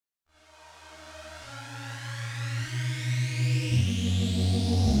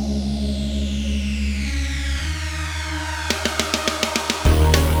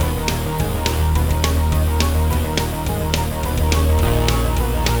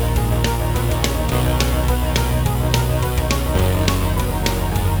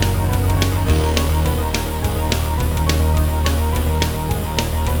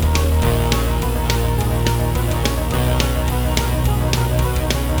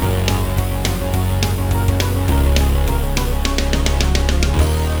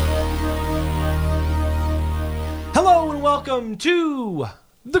Welcome to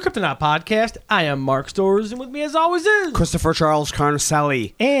the Kryptonaut Podcast. I am Mark Storrs, and with me as always is... Christopher Charles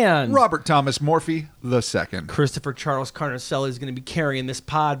Carnicelli. And... Robert Thomas Morphy II. Christopher Charles Carnicelli is going to be carrying this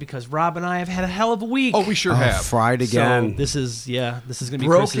pod because Rob and I have had a hell of a week. Oh, we sure have. Fried again. So this is going to be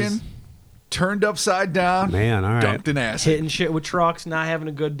Broken, Chris's... turned upside down, Man, all right. dumped in acid. hitting shit with trucks, not having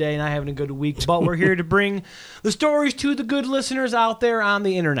a good day, not having a good week. But we're here to bring the stories to the good listeners out there on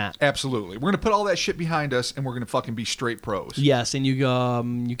the internet. Absolutely. We're going to put all that shit behind us, and we're going to fucking be straight pros. Yes, and you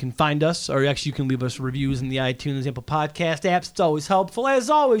can find us, or actually you can leave us reviews in the iTunes, Apple Podcast apps. It's always helpful. As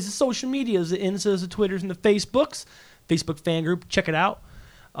always, the social medias, the Instas, the Twitters, and the Facebooks. Facebook fan group, check it out.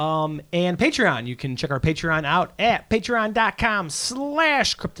 And Patreon. You can check our Patreon out at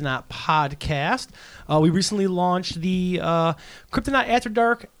patreon.com/Kryptonaut Podcast. We recently launched the Kryptonaut After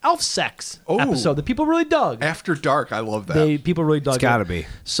Dark Elf Sex episode that people really dug. After Dark, I love that. People really dug it. It's got to be.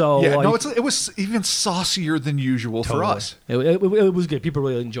 So, yeah, no, it was even saucier than usual for us. It was good. People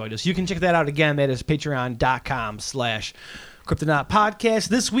really enjoyed us. You can check that out again. That is patreon.com/Kryptonaut Podcast.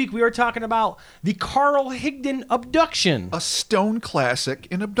 This week we are talking about the Carl Higdon abduction. A stone classic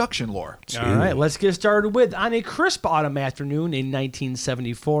in abduction lore. All right, let's get started with. On a crisp autumn afternoon in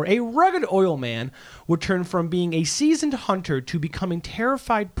 1974, a rugged oil man would turn from being a seasoned hunter to becoming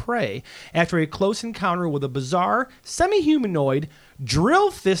terrified prey after a close encounter with a bizarre, semi-humanoid,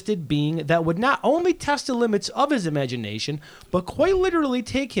 drill-fisted being that would not only test the limits of his imagination, but quite literally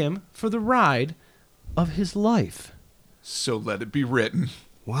take him for the ride of his life. So let it be written.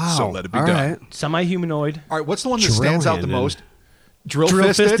 Wow. So let it be all done. right. All Semi-humanoid. right, what's the one that stands out the Drill-handed. most? Drill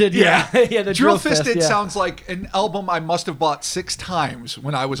Drill-fisted, yeah. Yeah, the Drill-fisted Drill-fist, yeah. sounds like an album I must have bought 6 times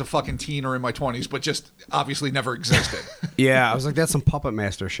when I was a fucking teen or in my 20s, but just obviously never existed. Yeah, I was like, that's some Puppet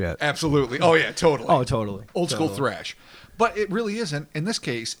Master shit. Absolutely. Oh, yeah, totally. Oh, totally. Old school thrash. But it really isn't. In this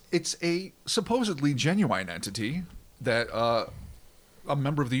case, it's a supposedly genuine entity that a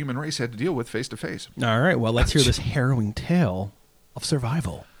member of the human race had to deal with face to face. All right, well, let's hear this harrowing tale of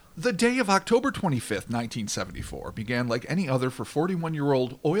survival. The day of October 25th, 1974 began like any other for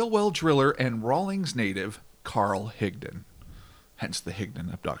 41-year-old oil well driller and Rawlings native Carl Higdon, hence the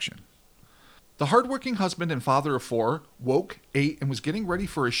Higdon abduction. The hardworking husband and father of 4 woke, ate, and was getting ready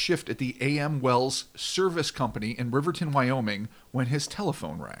for a shift at the AM Wells Service Company in Riverton, Wyoming, when his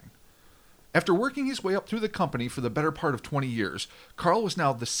telephone rang. After working his way up through the company for the better part of 20 years, Carl was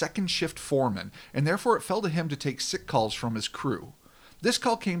now the second shift foreman, and therefore it fell to him to take sick calls from his crew. This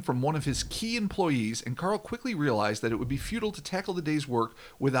call came from one of his key employees, and Carl quickly realized that it would be futile to tackle the day's work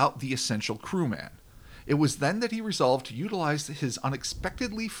without the essential crewman. It was then that he resolved to utilize his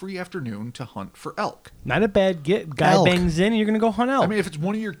unexpectedly free afternoon to hunt for elk. Not a bad get. Guy Elk. bangs in and you're going to go hunt elk. I mean, if it's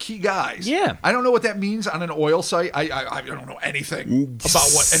one of your key guys. Yeah. I don't know what that means on an oil site. I don't know anything about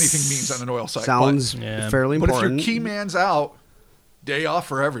what anything means on an oil site. Sounds Yeah. fairly But if important. your key man's out, day off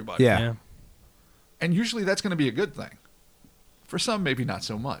for everybody. Yeah. yeah. And usually that's going to be a good thing. For some, maybe not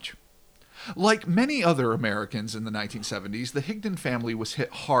so much. Like many other Americans in the 1970s, the Higdon family was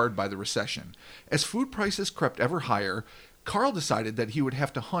hit hard by the recession. As food prices crept ever higher, Carl decided that he would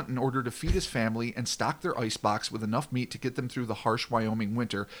have to hunt in order to feed his family and stock their icebox with enough meat to get them through the harsh Wyoming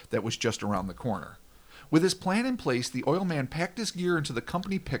winter that was just around the corner. With his plan in place, the oil man packed his gear into the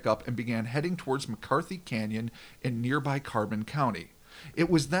company pickup and began heading towards McCarthy Canyon in nearby Carbon County. It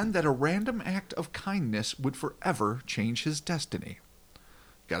was then that a random act of kindness would forever change his destiny.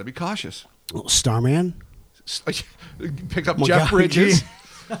 Gotta be cautious. Starman? Pick up Oh my Jeff God, Bridges.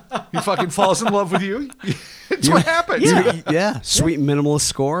 He fucking falls in love with you. It's what happens. Yeah. Sweet Minimalist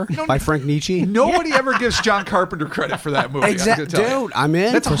Score by Frank Nietzsche. Nobody ever gives John Carpenter credit for that movie. Exactly. Dude, I'm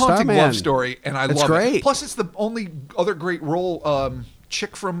in That's for a haunting Starman. love story, and I It's love great. it. Plus, it's the only other great role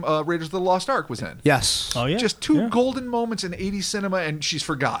chick from Raiders of the Lost Ark was in. Yes. Oh, yeah. Just 2 Yeah. golden moments in 80s cinema, and she's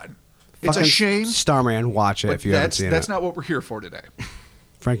forgotten. It's Fucking a shame. Starman, watch it But if you haven't that's seen that's it. not what we're here for today.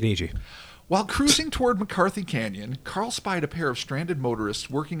 Frank Nietzsche. While cruising toward McCarthy Canyon, Carl spied a pair of stranded motorists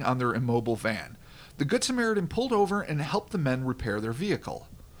working on their immobile van. The Good Samaritan pulled over and helped the men repair their vehicle.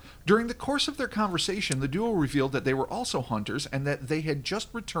 During the course of their conversation, the duo revealed that they were also hunters and that they had just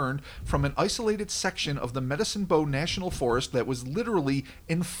returned from an isolated section of the Medicine Bow National Forest that was literally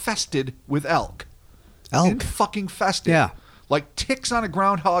infested with elk. Elk. Fucking fested. Yeah. Like ticks on a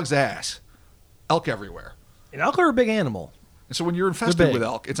groundhog's ass. Elk everywhere. An elk are a big animal. And so when you're infested big. with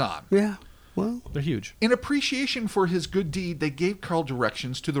elk, it's on. Yeah. Well, They're huge. In appreciation for his good deed, they gave Carl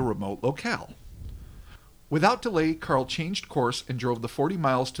directions to the remote locale. Without delay, Carl changed course and drove the 40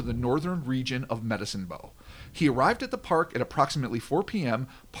 miles to the northern region of Medicine Bow. He arrived at the park at approximately 4 p.m.,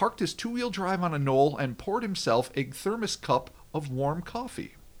 parked his two-wheel drive on a knoll, and poured himself a thermos cup of warm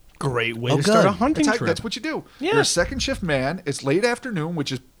coffee. Great way Oh, to start a good. hunting That's trip. that's what you do. Yeah. You're a second shift man. It's late afternoon,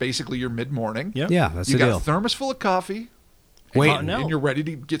 which is basically your mid-morning. Yep. Yeah, that's You the got deal. a thermos full of coffee. Waiting. no. And you're ready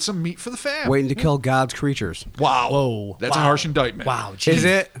to get some meat for the fam. Waiting to kill God's creatures. Wow. Whoa. That's Wow. a harsh indictment. Wow. Is geez.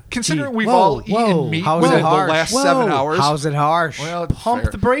 it? Considering Gee. we've Whoa, all whoa. eaten meat How's within it the harsh? last Whoa. 7 hours. How's it harsh? Well, Pump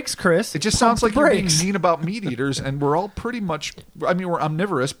fair. the brakes, Chris. It just Pump sounds the like you're being brakes. mean about meat eaters, and we're all pretty much. I mean, we're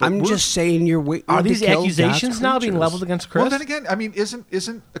omnivorous, but I'm we're, just saying you're waiting Are to these kill accusations God's now being creatures. leveled against Chris? Well, then again, I mean,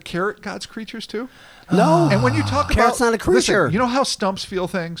 isn't a carrot God's creatures too? No. And when you talk Carrot's about not a creature. listen, you know how stumps feel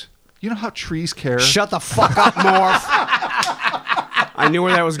things. You know how trees care. Shut the fuck up, Morph. I knew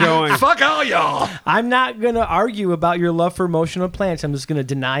where that was going. Fuck all y'all. I'm not going to argue about your love for emotional plants. I'm just going to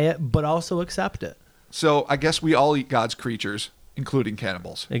deny it, but also accept it. So I guess we all eat God's creatures, including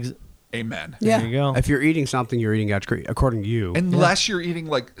cannibals. Amen. Yeah. There you go. If you're eating something, you're eating God's creature, according to you. Unless you're eating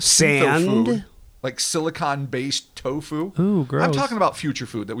like Sand? food, like silicon-based tofu. Ooh, gross. I'm talking about future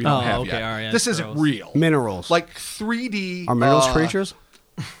food that we don't Oh, have okay, yet. all right, This that's isn't gross. real. Minerals. Like 3D. Are minerals creatures?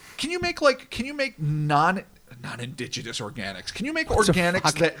 Can you make non-indigenous organics? Can you make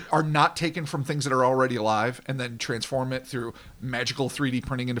organics that are not taken from things that are already alive and then transform it through magical 3D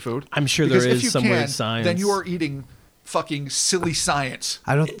printing into food? I'm sure Because there if is you some can, weird science. then you are eating fucking silly science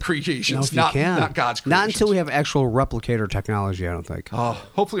I don't know creations, if you not can. God's creations. Not until we have actual replicator technology, I don't think.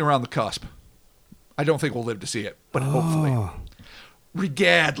 Hopefully around the cusp. I don't think we'll live to see it, but hopefully.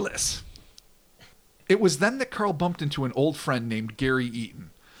 Regardless. It was then that Carl bumped into an old friend named Gary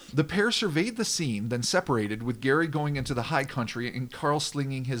Eaton. The pair surveyed the scene, then separated, with Gary going into the high country and Carl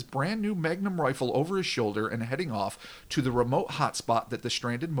slinging his brand new Magnum rifle over his shoulder and heading off to the remote hotspot that the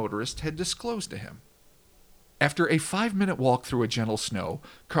stranded motorist had disclosed to him. After a 5-minute walk through a gentle snow,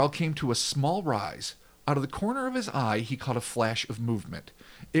 Carl came to a small rise. Out of the corner of his eye, he caught a flash of movement.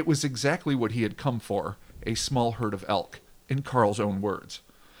 It was exactly what he had come for, a small herd of elk, in Carl's own words.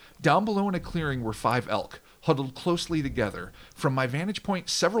 Down below in a clearing were 5 elk, huddled closely together. From my vantage point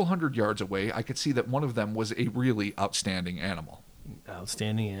several hundred yards away, I could see that one of them was a really outstanding animal.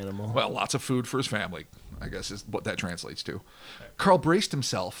 Outstanding animal. Well, lots of food for his family, I guess is what that translates to. Carl braced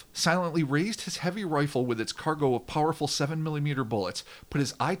himself, silently raised his heavy rifle with its cargo of powerful 7mm bullets, put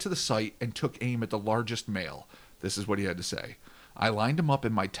his eye to the sight, and took aim at the largest male. This is what he had to say. I lined him up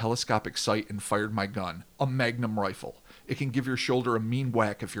in my telescopic sight and fired my gun, a Magnum rifle. It can give your shoulder a mean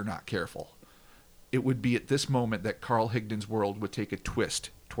whack if you're not careful. It would be at this moment that Carl Higdon's world would take a twist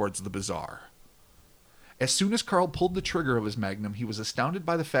towards the bizarre. As soon as Carl pulled the trigger of his Magnum, he was astounded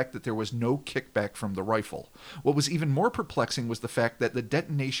by the fact that there was no kickback from the rifle. What was even more perplexing was the fact that the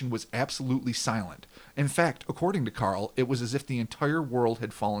detonation was absolutely silent. In fact, according to Carl, it was as if the entire world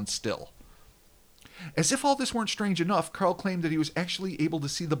had fallen still. As if all this weren't strange enough, Carl claimed that he was actually able to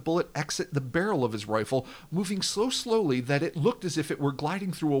see the bullet exit the barrel of his rifle, moving so slowly that it looked as if it were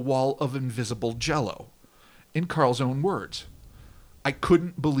gliding through a wall of invisible jello. In Carl's own words, I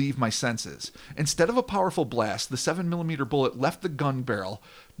couldn't believe my senses. Instead of a powerful blast, the 7mm bullet left the gun barrel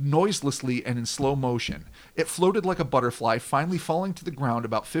noiselessly and in slow motion. It floated like a butterfly, finally falling to the ground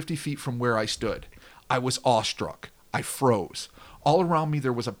about 50 feet from where I stood. I was awestruck. I froze. All around me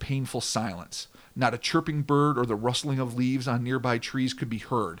there was a painful silence. Not a chirping bird or the rustling of leaves on nearby trees could be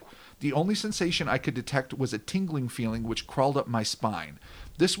heard. The only sensation I could detect was a tingling feeling which crawled up my spine.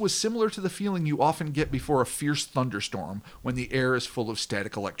 This was similar to the feeling you often get before a fierce thunderstorm when the air is full of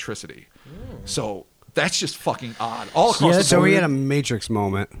static electricity. So that's just fucking odd. All across the So board. he had a Matrix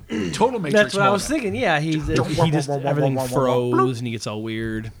moment. Total Matrix That's what I was moment. thinking. Yeah, he just everything froze and he gets all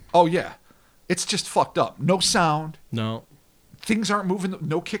weird. Oh, yeah. It's just fucked up. No sound. No. Things aren't moving.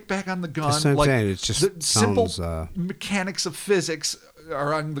 No kickback on the gun. That's what I'm saying. It just the simple sounds, mechanics of physics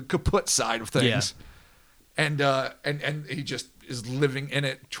are on the kaput side of things. Yeah. And he just is living in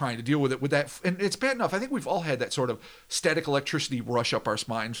it, trying to deal with it with that. And it's bad enough. I think we've all had that sort of static electricity rush up our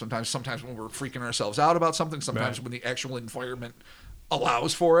spine. Sometimes when we're freaking ourselves out about something. Sometimes when the actual environment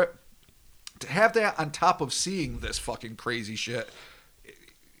allows for it. To have that on top of seeing this fucking crazy shit,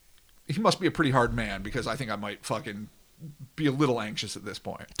 he must be a pretty hard man, because I think I might fucking be a little anxious at this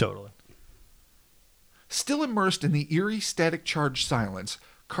point. Totally. Still immersed in the eerie, static-charged silence,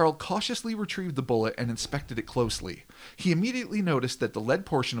 Carl cautiously retrieved the bullet and inspected it closely. He immediately noticed that the lead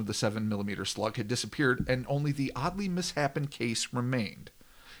portion of the 7mm slug had disappeared and only the oddly misshapen case remained.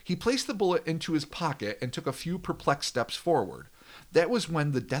 He placed the bullet into his pocket and took a few perplexed steps forward. That was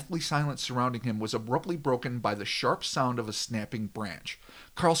when the deathly silence surrounding him was abruptly broken by the sharp sound of a snapping branch.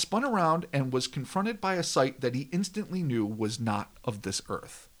 Carl spun around and was confronted by a sight that he instantly knew was not of this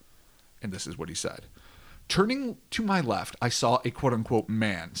earth. And this is what he said. Turning to my left, I saw a quote-unquote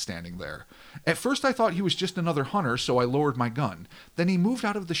man standing there. At first, I thought he was just another hunter, so I lowered my gun. Then he moved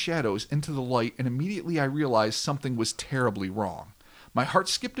out of the shadows into the light, and immediately I realized something was terribly wrong. My heart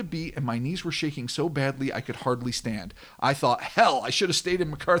skipped a beat, and my knees were shaking so badly I could hardly stand. I thought, hell, I should have stayed in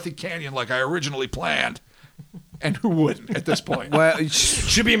McCarthy Canyon like I originally planned. And who wouldn't at this point? Well,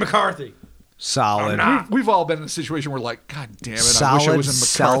 Should be McCarthy. solid. We've all been in a situation where, like, God damn it, I Solid wish I was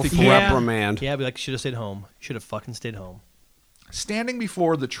in McCarthy Canyon. self-reprimand. Yeah, be like, should have stayed home. Should have fucking stayed home. Standing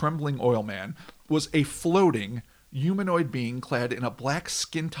before the trembling oil man was a floating humanoid being clad in a black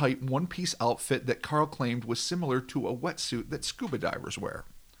skin-tight one-piece outfit that Carl claimed was similar to a wetsuit that scuba divers wear.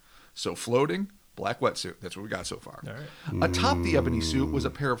 So floating, black wetsuit. That's what we got so far. All right. Atop the ebony suit was a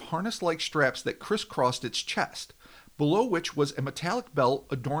pair of harness-like straps that crisscrossed its chest, below which was a metallic belt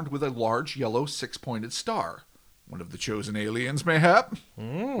adorned with a large yellow six-pointed star. One of the chosen aliens, mayhap?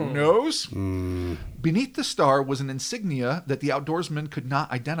 Who knows? Beneath the star was an insignia that the outdoorsman could not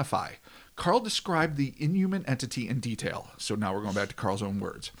identify. Carl described the inhuman entity in detail. So now we're going back to Carl's own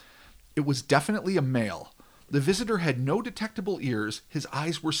words. It was definitely a male. The visitor had no detectable ears, his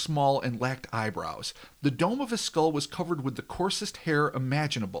eyes were small and lacked eyebrows. The dome of his skull was covered with the coarsest hair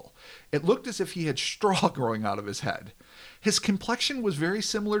imaginable. It looked as if he had straw growing out of his head. His complexion was very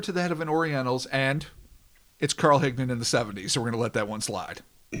similar to that of an Oriental's, and it's Carl Higdon in the 70s, so we're going to let that one slide.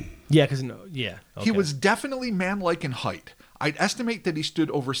 Yeah, because okay. He was definitely man-like in height. I'd estimate that he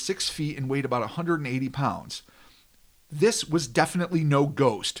stood over 6 feet and weighed about 180 pounds. This was definitely no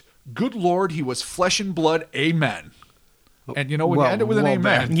ghost. Good Lord, he was flesh and blood. Amen. And you know, when you end it with an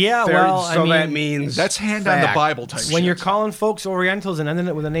amen, Yeah, There- well, so I mean, that means that's hand on the fact. Bible type shit. when you're calling folks Orientals and ending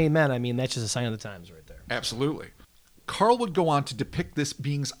it with an amen, I mean, that's just a sign of the times right there. Absolutely. Carl would go on to depict this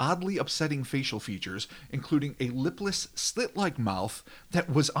being's oddly upsetting facial features, including a lipless, slit-like mouth that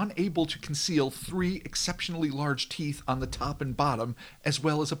was unable to conceal 3 exceptionally large teeth on the top and bottom, as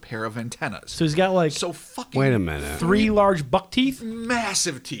well as a pair of antennas. So he's got like So fucking Wait a minute. 3 large buck teeth.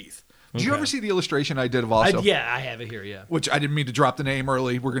 massive teeth. Did you Okay. ever see the illustration I did of also? Yeah, I have it here. Yeah. Which I didn't mean to drop the name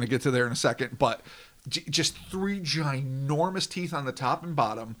early. We're going to get to there in a second. But just 3 ginormous teeth on the top and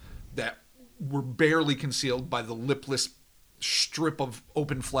bottom that were barely concealed by the lipless strip of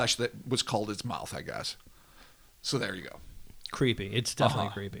open flesh that was called its mouth, I guess. So there you go. Creepy. It's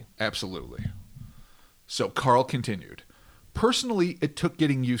definitely creepy. Absolutely. So Carl continued. Personally, it took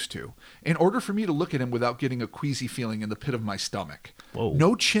getting used to, in order for me to look at him without getting a queasy feeling in the pit of my stomach. Whoa.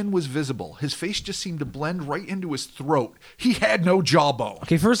 No chin was visible. His face just seemed to blend right into his throat. He had no jawbone.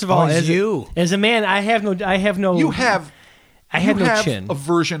 Okay, first of all, as a man, I have no. You have no chin. a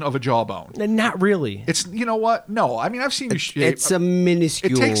version of a jawbone. Not really. It's, you know what? No, I mean, I've seen you shave. It's a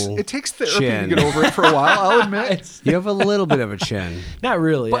minuscule It takes therapy chin. to get over it for a while, I'll admit. You have a little bit of a chin. Not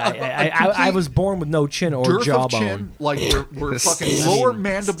really. But I was born with no chin or Dearth jawbone. of chin, like where fucking lower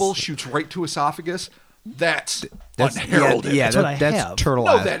mandible shoots right to esophagus. That's unheralded. Yeah, That's what I that's have. turtle.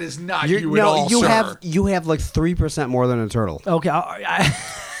 No, ass. that is not You're- you at all, you sir. have like 3% more than a turtle. Okay.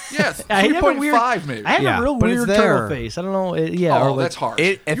 Yeah, I have a weird 3.5 maybe. I have Yeah, a real but it's weird there. turtle face. I don't know. Oh, or like, that's harsh.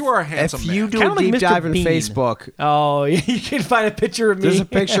 If- You are a handsome If man. you do Kinda a like deep Mr. dive in Bean. Facebook, Oh, you can find a picture of me. there's a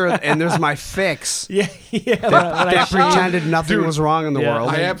picture and there's my fix. Yeah. That pretended nothing Dude, was wrong in the yeah, world.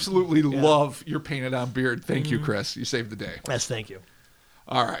 I absolutely love your painted on beard. Thank you, Chris. You saved the day. Yes, thank you.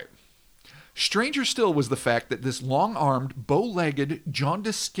 All right. Stranger still was the fact that this long-armed, bow-legged,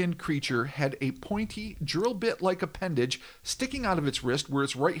 jaundice-skinned creature had a pointy, drill bit-like appendage sticking out of its wrist where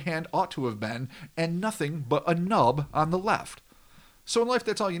its right hand ought to have been, and nothing but a nub on the left. So in life,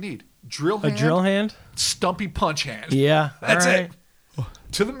 that's all you need. Drill hand, A drill hand? stumpy punch hand. Yeah. That's all right. it.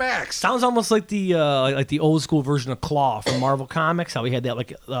 To the max. Sounds almost like the old school version of Claw from Marvel Comics. How he had that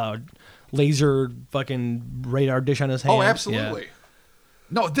like laser fucking radar dish on his hand. Oh, absolutely. Yeah.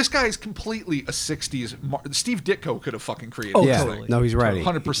 No, this guy is completely a 60s. Steve Ditko could have fucking created Oh, this yeah. thing. totally. No, he's ready.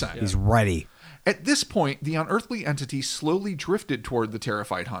 100%. He's ready. At this point, the unearthly entity slowly drifted toward the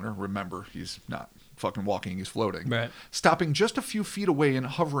terrified hunter. Remember, he's not fucking walking, he's floating. Right. Stopping just a few feet away and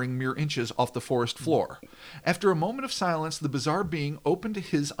hovering mere inches off the forest floor. After a moment of silence, the bizarre being opened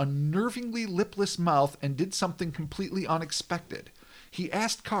his unnervingly lipless mouth and did something completely unexpected. He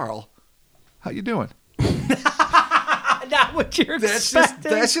asked Carl, "How you doing?" Not what you're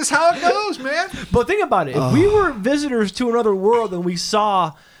expecting. That's just how it goes, man. But think about it. If we were visitors to another world and we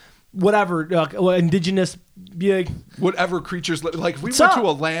saw whatever indigenous, Whatever creatures, like if we What's went up? to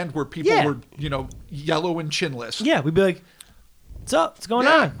a land where people Yeah. were, yellow and chinless. yeah, we'd be like, "What's up? What's going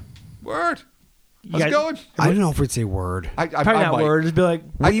Yeah. on?" Word. How's it going? I don't know if we'd say word. Probably not might. word. Just be like,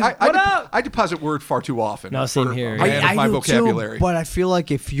 what up? I deposit word far too often. No, same for here. a man of my do vocabulary. too, but I feel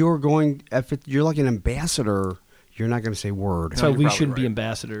like if you're like an ambassador, you're not going to say word. So you're we probably shouldn't be right.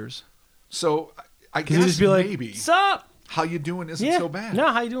 ambassadors. So I Because you guess just be like, maybe sup? how you doing isn't Yeah. so bad. No,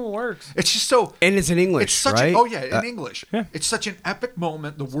 how you doing works. It's just so. And it's in English, It's such right? in English. Yeah. It's such an epic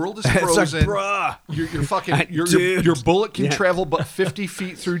moment. The world is It's like, frozen. bruh. You're fucking. Dude. Your bullet can Yeah. travel but 50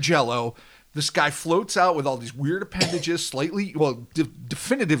 feet through Jello. This guy floats out with all these weird appendages, slightly,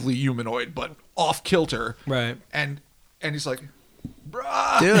 definitively humanoid, but off kilter. Right. And he's like,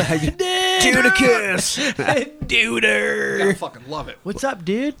 bruh, Dude, a kiss. Duder. I fucking love it. What's up,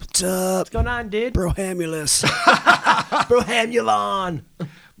 dude? What's up, What's going on, dude? Brohamulus? Brohamulon.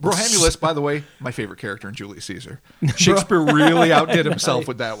 Brohamulus, by the way, my favorite character in Julius Caesar. Shakespeare really outdid himself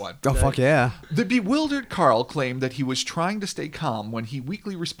with that one. Oh, fuck yeah. The bewildered Carl claimed that he was trying to stay calm when he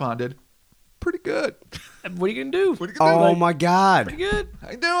weakly responded, pretty good. What are you going to do? What are you gonna do? Oh, my God. Pretty good.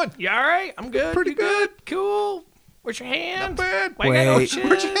 How you doing? You all right? I'm good. Pretty You good? Cool. Where's your hands? Not bad. Why you got no Wait. chin?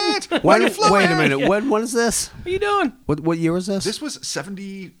 Where's your hands? Why When, you floating? wait a minute. When is this? What are you doing? What year was this? This was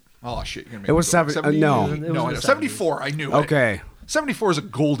 70. Oh, shit. You're gonna make It was me go. 70 no. It was No, in I know. the 74. I knew it. Okay. 74 is a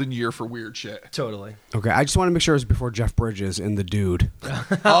golden year for weird shit. Totally. Okay. I just want to make sure it was before Jeff Bridges and the dude.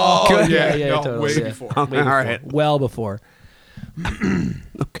 Oh, Yeah, no, totally. way Yeah. before. Okay, all right. Well before.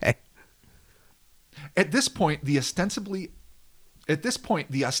 Okay. At this point, the ostensible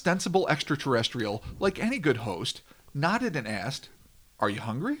extraterrestrial, like any good host, nodded and asked, "Are you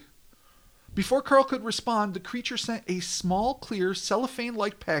hungry?" Before Carl could respond, the creature sent a small, clear,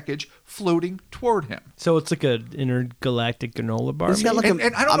 cellophane-like package floating toward him. So it's like an intergalactic granola bar. He's got maybe? like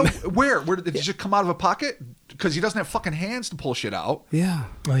And I don't know where did it just come out of a pocket? Because he doesn't have fucking hands to pull shit out. Yeah.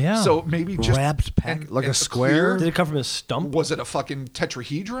 Oh, yeah. So maybe just Wrapped pack, like a and square? Did it come from his stump? Was it a fucking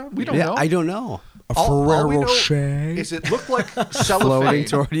tetrahedron? We don't Yeah, know. I don't know. A All we Ferrero know Rocher is it looked like floating cellophane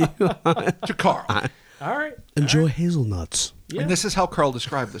toward you. to Carl. All right. Enjoy hazelnuts. Yeah. And this is how Carl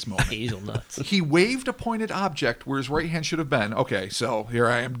described this moment. Hazelnuts. He waved a pointed object where his right hand should have been. Okay, so here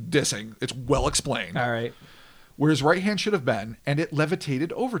I am dissing. It's well explained. All right. Where his right hand should have been, and it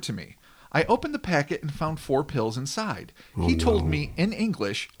levitated over to me. I opened the packet and found 4 pills inside. He told me in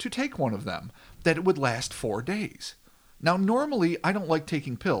English to take one of them, that it would last 4 days. Now, normally, I don't like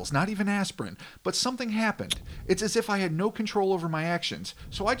taking pills, not even aspirin, but something happened. It's as if I had no control over my actions,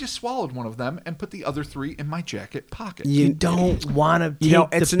 so I just swallowed one of them and put the other 3 in my jacket pocket. You don't want to take You know,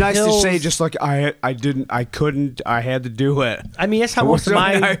 it's the nice pills. to say just like I couldn't, I had to do it. I mean, that's how most of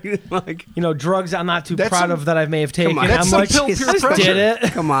my, like, drugs I'm not too That's proud some- of that I may have taken. on. That's I'm some like, pill I peer just pressure. did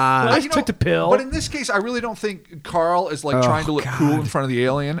it. come on. I just took the pill. But in this case, I really don't think Carl is like trying to look cool in front of the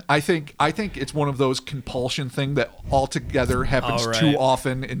alien. I think it's one of those compulsion thing that altogether happens All right. too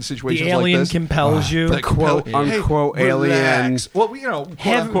often in situations The alien like this. compels you. Like, quote hey, unquote relax. alien. Well,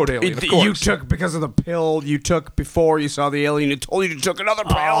 quote unquote alien. Of course. You took because of the pill you took before you saw the alien. It told you to took another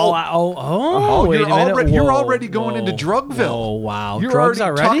pill. Wait you're a minute. already, you're Whoa, already going into whoa. Drugville. Oh, wow. You're Drugs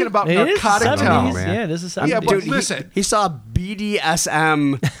already already? talking about It is narcotic 70s. town. Yeah, this is 70s. Yeah, but Dude, listen. he saw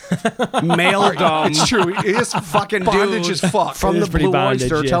BDSM maledom. It's true. It is Fucking bondage dude as fuck. from It the is pretty Blue bondage,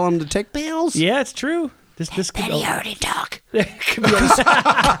 Oyster. yeah. Tell him to take pills. Yeah, it's true. This could be. already took could be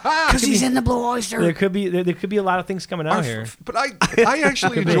because he's in the Blue Oyster. there could be a lot of things coming out here. But I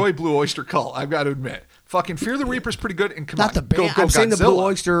actually enjoy Blue Oyster Cult. I've got to admit. Fucking Fear the Reaper's pretty good. And come Not on, the go band. I'm saying the Godzilla. Blue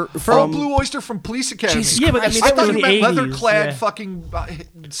Oyster Oh, from Blue Oyster from Police Academy. Jesus Yeah, but I mean, I that was thought in you the meant 80s, leather-clad yeah. fucking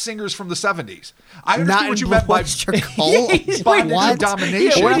singers from the 70s. I understand not what in you Blue meant by Oyster Cult. bondage What? and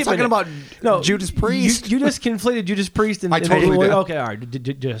domination. Yeah, We're wait not a talking minute. about Judas Priest. You just conflated Judas Priest and I totally Blue did. Okay, all right.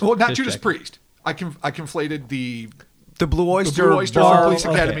 Just, Well, not just Judas check. Priest. I conflated the Blue Oyster, Blue Oyster bar from Police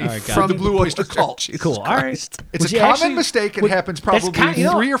okay, Academy all right, got from it. the Blue Oyster Cult. Cool. All right. It's Which a common actually- mistake. It which- happens that's probably kind-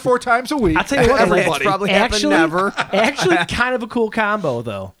 3 or 4 times a week. I'll tell you what, Everybody. It's probably happened actually, never. actually, kind of a cool combo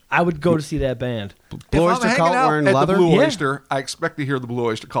though. I would go to see that band. If Blue I'm Oyster hanging Cult out wearing at leather. the Blue Yeah. Oyster, I expect to hear the Blue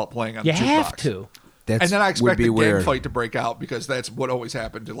Oyster Cult playing on You the have jukebox. to. That's, And then I would expect be a gang weird. fight to break out because that's what always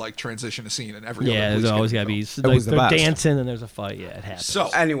happened to like transition a scene in every Yeah, other there's Police always got to Academy be. film. Like, was the they're best. dancing and there's a fight. Yeah, it happens. So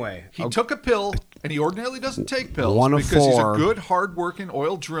Anyway, he took a pill, and he ordinarily doesn't take pills One of because he's a 4. good, hard-working,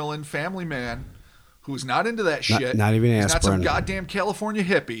 oil-drilling family man who's not into that shit. not even He's not some aspirin. goddamn California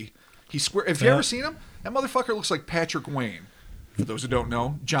hippie. He's square. If you Yeah. ever seen him, that motherfucker looks like Patrick Wayne. For those who don't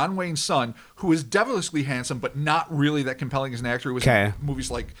know, John Wayne's son, who is devilishly handsome, but not really that compelling as an actor. He was Okay. in movies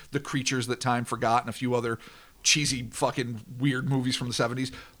like The Creatures That Time Forgot and a few other cheesy, fucking weird movies from the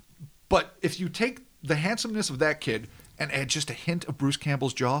 70s. But if you take the handsomeness of that kid and add just a hint of Bruce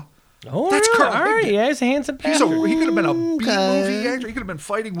Campbell's jaw, Oh, That's really? Carl All right, Higdon. yeah, he's a handsome He bastard. could have been a B-movie actor. He could have been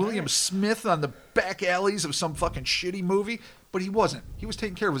fighting William Smith on the back alleys of some fucking shitty movie, but he wasn't. He was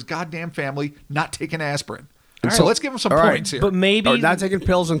taking care of his goddamn family, not taking aspirin. So let's give him some points here. But maybe Or not taking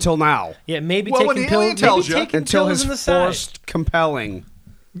pills until now. yeah, maybe Well, when taking the alien pills. tells Maybe you- taking Until pills his in the side. forced compelling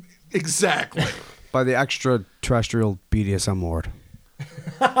Exactly. by the extraterrestrial BDSM lord.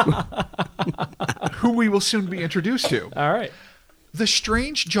 Who we will soon be introduced to. All right. The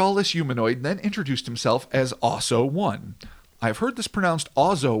strange, jawless humanoid then introduced himself as Ausso-1. I've heard this pronounced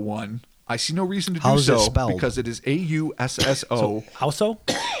Ausso-1. I see no reason to do How is it so spelled? because it is Ausso-O-N-E. Also.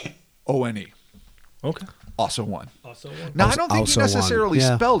 Okay. Ausso-1. Also. Now, I don't think he Ausso-1. necessarily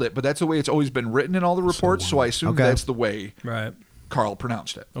Yeah. spelled it, but that's the way it's always been written in all the reports, so I assume Okay. that's the way Right. Carl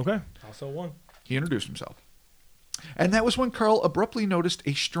pronounced it. Okay. Also one. He introduced himself. And that was when Carl abruptly noticed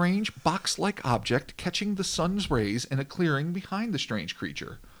a strange box-like object catching the sun's rays in a clearing behind the strange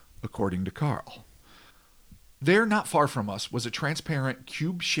creature, according to Carl. There, not far from us, was a transparent,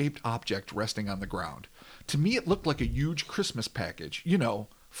 cube-shaped object resting on the ground. To me, it looked like a huge Christmas package. You know,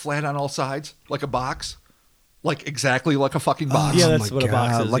 flat on all sides, like a box. Like, exactly like a fucking box. Yeah, Oh that's my what a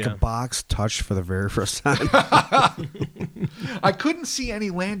box God, is, like yeah. a box touched for the very first time. I couldn't see any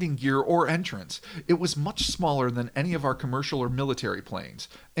landing gear or entrance. It was much smaller than any of our commercial or military planes.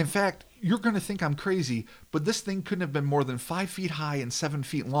 In fact, you're going to think I'm crazy, but this thing couldn't have been more than 5 feet high and 7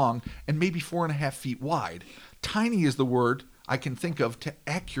 feet long and maybe 4.5 feet wide. Tiny is the word I can think of to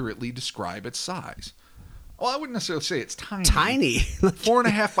accurately describe its size. Well, I wouldn't necessarily say it's tiny. Tiny.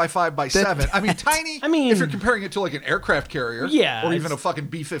 4.5 by 5 by 7. I mean, tiny. I mean- if you're comparing it to like an aircraft carrier, Yeah, or even it's- a fucking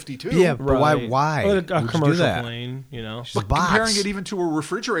B-52. Yeah, but why? Right. Why? Or a would you do commercial that? plane, you know. Just a But box. comparing it even to a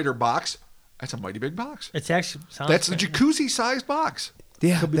refrigerator box, that's a mighty big box. It's actually sounds That's a fair. jacuzzi-sized box.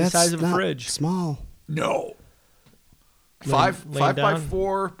 Yeah, Could be the that's size of a not fridge. Small. No. Laying 5 by down?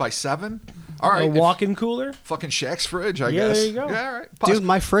 4 by 7. All A right. if- walk-in cooler. Fucking Shaq's fridge, I Yeah, guess. there you go. Yeah, all right. Dude,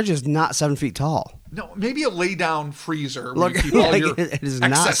 my fridge is not 7 feet tall. No, maybe a lay-down freezer. Look, Where you keep all like, your it is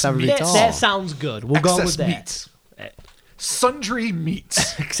not excess 7 feet meats. tall. That sounds good. We'll go Excess with that. meats. Sundry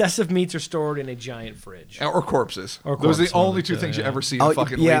meats. Excessive meats are stored in a giant fridge. Or corpses. Or Those are the corpse, one of only the two two, things you yeah. ever see in a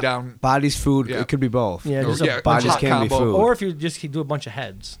fucking lay-down. Bodies, food. Yeah. It could be both. Yeah, just Yeah, a bunch Bodies hot of, can be combo. food. or if you just do a bunch of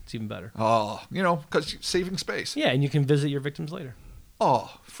heads, it's even better. Oh, you know, because saving space. Yeah, and you can visit your victims later.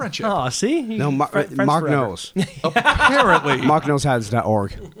 Oh, friendship. Oh, see? No, Friends Mark forever. knows. Apparently.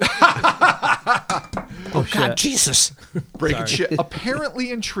 MarkKnowsHeads.org. Oh, shit. Jesus. Breaking shit.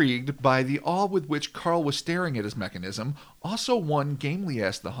 Apparently intrigued by the awe with which Carl was staring at his mechanism, Ausso-1 gamely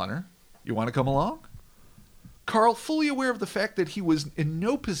asked the hunter, "You want to come along?" Carl, fully aware of the fact that he was in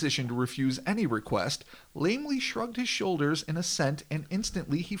no position to refuse any request, lamely shrugged his shoulders in assent, and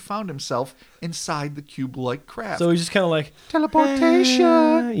instantly he found himself inside the cube-like craft. So he's just kind of like,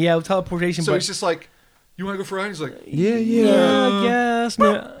 teleportation. yeah, teleportation. So but he's just like, "You want to go for a ride?" He's like, Yeah, yeah, I guess.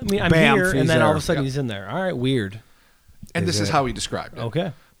 I mean, I'm Bam, here, he's and then all of a there. sudden Yeah. he's in there. All right, weird. and Is this is it- how he described it.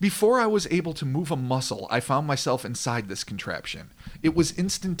 Okay. Before I was able to move a muscle, I found myself inside this contraption. It was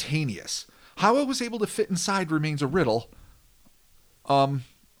instantaneous. How I was able to fit inside remains a riddle.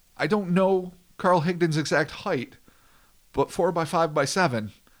 I don't know Carl Higdon's exact height, but 4 by 5 by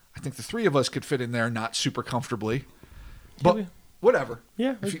 7, I think the three of us could fit in there not super comfortably. But we- whatever.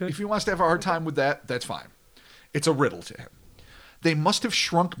 Yeah, we If could. he wants to have a hard time with that, that's fine. It's a riddle to him. They must have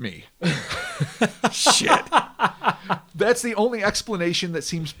shrunk me. Shit. That's the only explanation that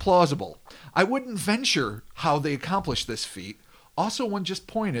seems plausible. I wouldn't venture how they accomplished this feat. Also, one just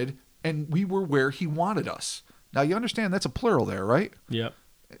pointed, and we were where he wanted us. Now, you understand that's a plural there, right? Yep.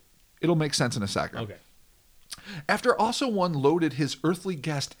 It'll make sense in a second. Okay. After also one loaded his earthly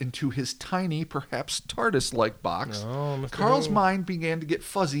guest into his tiny, perhaps TARDIS-like box, Oh, Mr. Carl's Who. mind began to get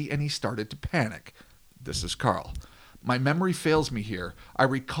fuzzy and he started to panic. This is Carl. My memory fails me here. I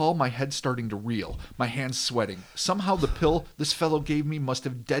recall my head starting to reel, my hands sweating. Somehow the pill this fellow gave me must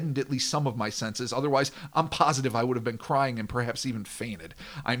have deadened at least some of my senses. Otherwise, I'm positive I would have been crying and perhaps even fainted.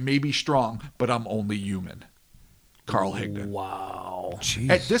 I may be strong, but I'm only human. Carl Higdon. Wow. Jeez.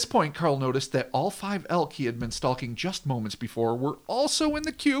 At this point, Carl noticed that all 5 elk he had been stalking just moments before were also in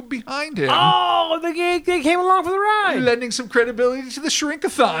the cube behind him, Oh, they came along for the ride. lending some credibility to the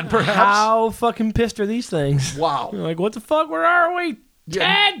Shrink-a-thon, perhaps. How fucking pissed are these things? Wow. You're like, what the fuck? Where are we?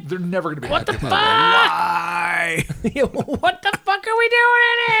 Yeah, Ted! they're never going to be What the happy fuck? about What the fuck are we doing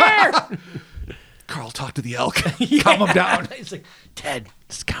in here? that. Carl, talk to the elk. Calm him down. He's like, Ted,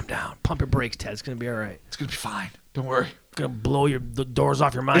 just calm down. Pump your brakes, Ted. It's gonna be all right. It's going to be fine. Don't worry. Gonna blow the doors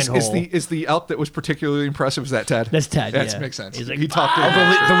off your mind hole. Is the elk that was particularly impressive, is that Ted? That's Ted. That yeah. makes sense. He's like, He talked to the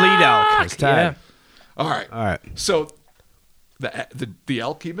lead elk. It's Ted. Yeah. All right. All right. So The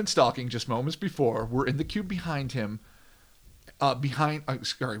elk he'd been stalking just moments before were in the cube behind him.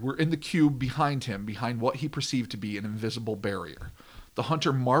 We're in the cube behind him, behind what he perceived to be an invisible barrier. The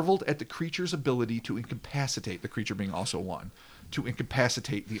hunter marveled at the creature's ability to incapacitate, the creature being also one, to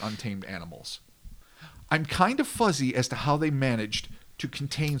incapacitate the untamed animals. I'm kind of fuzzy as to how they managed to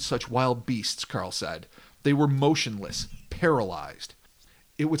contain such wild beasts, Carl said. They were motionless, paralyzed.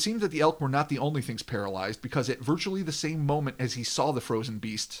 It would seem that the elk were not the only things paralyzed, because at virtually the same moment as he saw the frozen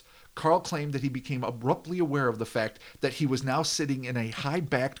beasts, Carl claimed that he became abruptly aware of the fact that he was now sitting in a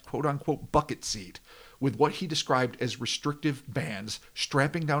high-backed, quote-unquote, bucket seat with what he described as restrictive bands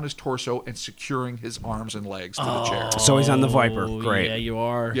strapping down his torso and securing his arms and legs to the chair. So he's on the Viper. Great. Yeah, you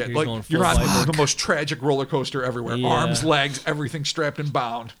are. Yeah, you're on the most tragic roller coaster everywhere. Yeah. Arms, legs, everything strapped and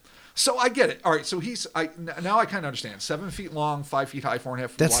bound. So I get it. All right, so now I kind of understand. 7 feet long, 5 feet high, 4.5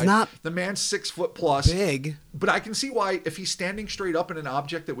 feet That's wide. not the man's 6 foot plus. big. But I can see why, if he's standing straight up in an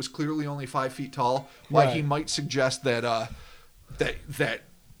object that was clearly only 5 feet tall, why he might suggest that that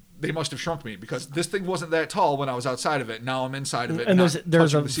they must have shrunk me, because this thing wasn't that tall when I was outside of it. Now I'm inside of it. And there's a the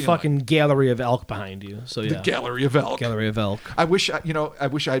ceiling. fucking gallery of elk behind you. So yeah, The gallery of elk. gallery of elk. I wish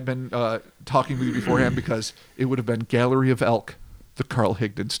I'd been talking with you beforehand, because it would have been Gallery of Elk, the Carl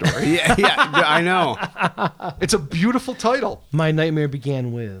Higdon story. Yeah, I know. It's a beautiful title. My nightmare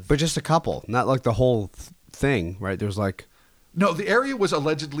began with. But just a couple, not like the whole thing, right? There's like... No, the area was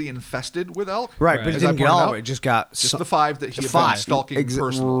allegedly infested with elk. Right, but it As I didn't get pointed all out, of it. It just got... Just the 5 that he had been stalking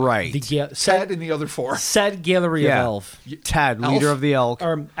personally. Right. Ted and the other 4. Said gallery of elf. Ted, leader Elf? of the elk.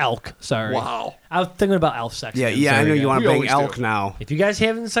 Or elk, sorry. Wow. I was thinking about elf sex. Yeah, names. I Sorry, know you guys. want We to bang always elk do. now. If you guys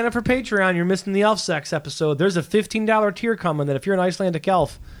haven't signed up for Patreon, you're missing the elf sex episode. There's a $15 tier coming that if you're an Icelandic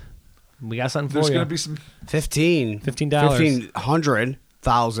elf, we got something There's for you. going to be some... $15.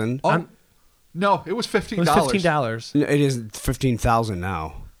 1,500,000. Oh, no, it was $15. It was $15. It is 15,000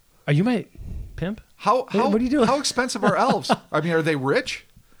 now. Are you my pimp? What are you doing? How expensive are elves? I mean, are they rich?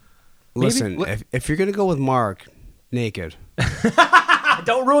 Listen, if you're gonna go with Mark, naked.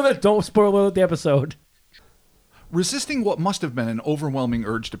 Don't ruin it. Don't spoil the episode. Resisting what must have been an overwhelming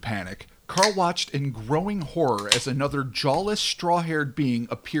urge to panic, Carl watched in growing horror as another jawless, straw-haired being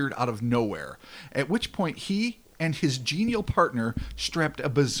appeared out of nowhere, at which point he and his genial partner strapped a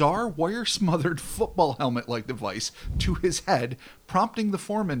bizarre wire-smothered football helmet-like device to his head, prompting the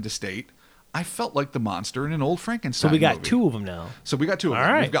foreman to state, "I felt like the monster in an old Frankenstein So we got movie." 2 of them now. So we got 2 of All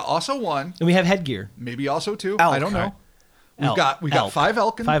them. right. We've got also 1, And we have headgear. maybe also 2. Elk. I don't know. Elk. We got Elk. 5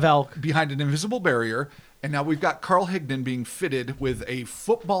 elk. 5 elk. Behind an invisible barrier. And now we've got Carl Higdon being fitted with a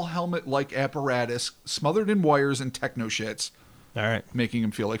football helmet-like apparatus smothered in wires and techno shits, All right. making him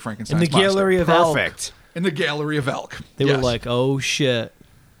feel like In Frankenstein's the gallery monster. of elk. Perfect. In the gallery of elk. They Yes. were like, oh, shit.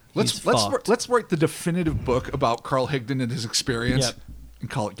 let's write the definitive book about Carl Higdon and his experience, Yep. and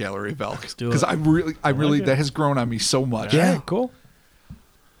call it Gallery of Elk. do Because it. I really like it. that has grown on me so much. Yeah. All right, cool.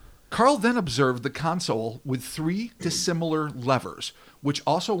 Carl then observed the console with 3 dissimilar levers, which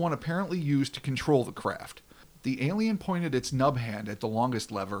also one apparently used to control the craft. The alien pointed its nub hand at the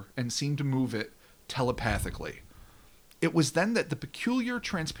longest lever and seemed to move it telepathically. It was then that the peculiar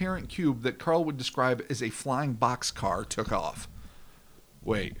transparent cube that Carl would describe as a flying boxcar took off.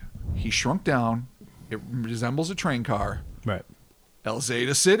 Wait, he shrunk down. It resembles a train car. Right. El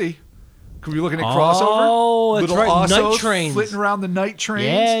Zeta City. Could we be looking at crossover? Oh, that's Little right. Ossos Night trains. flitting around the night trains.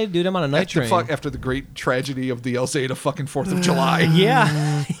 Yeah, dude, I'm on a night train. After the great tragedy of the El Zeta fucking 4th of July.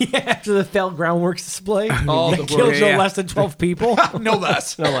 Yeah. Yeah, after the failed groundworks display. Oh, that the killed worst. no less than 12 people. No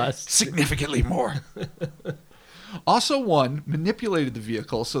less. No less. Significantly more. Also, one manipulated the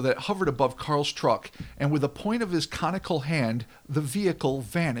vehicle so that it hovered above Carl's truck, and with a point of his conical hand, the vehicle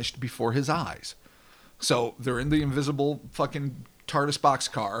vanished before his eyes. So they're in the invisible fucking TARDIS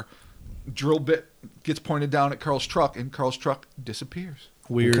boxcar. Drill bit gets pointed down at Carl's truck, and Carl's truck disappears.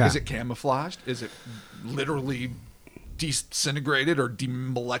 Weird. Okay. Is it camouflaged? Is it literally disintegrated or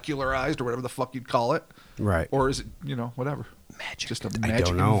demolecularized or whatever the fuck you'd call it? Right. Or is it, whatever? Magic. Just a I magic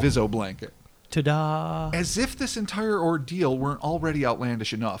don't know. inviso blanket. Ta-da. As if this entire ordeal weren't already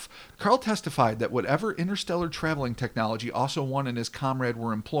outlandish enough, Carl testified that whatever interstellar traveling technology Also One and his comrade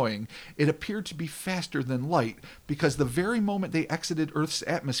were employing, it appeared to be faster than light, because the very moment they exited Earth's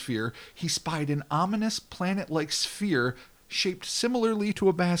atmosphere, he spied an ominous planet-like sphere shaped similarly to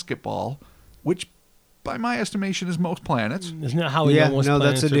a basketball, which, by my estimation, is most planets. Isn't that how we Yeah, know most no,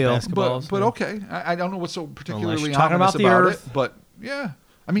 planets that's a are deal. basketballs? But okay, I don't know what's so particularly you're talking ominous about the about Earth. it, but yeah.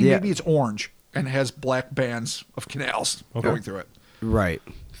 I mean, Yeah. maybe it's orange and has black bands of canals going through it. Right.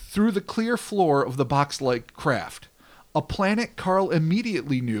 Through the clear floor of the box-like craft, a planet Carl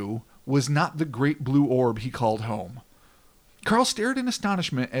immediately knew was not the great blue orb he called home. Carl stared in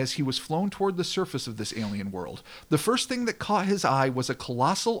astonishment as he was flown toward the surface of this alien world. The first thing that caught his eye was a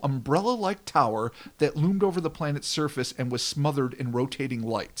colossal umbrella-like tower that loomed over the planet's surface and was smothered in rotating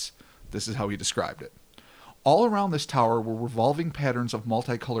lights. This is how he described it. All around this tower were revolving patterns of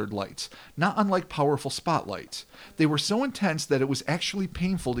multicolored lights, not unlike powerful spotlights. They were so intense that it was actually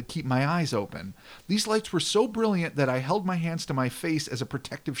painful to keep my eyes open. These lights were so brilliant that I held my hands to my face as a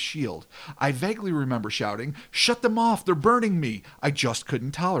protective shield. I vaguely remember shouting, "Shut them off, they're burning me!" I just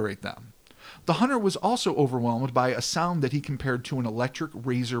couldn't tolerate them. The hunter was also overwhelmed by a sound that he compared to an electric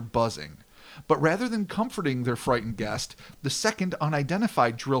razor buzzing. But rather than comforting their frightened guest, the second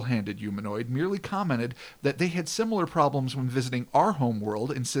unidentified drill-handed humanoid merely commented that they had similar problems when visiting our home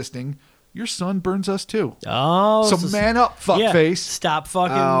world, insisting, "Your sun burns us too." Oh, So man up, fuckface. Stop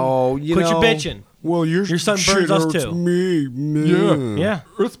fucking. Oh, quit your bitching. Well, your son shit burns us hurts too. Me, man. Yeah.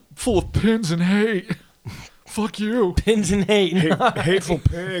 Earth full of pins and hate. Fuck you. Pins and hate. Hateful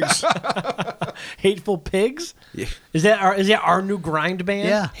pigs. Hateful Pigs? Yeah. Is that our new grind band?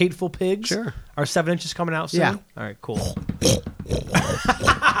 Yeah. Hateful Pigs? Sure. Our 7 inches coming out soon? Yeah. All right, cool.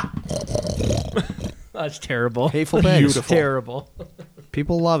 That's terrible. Hateful pigs. Beautiful. Terrible.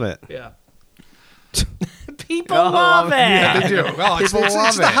 People love it. Yeah. People love it. Yeah, they do. Well, it's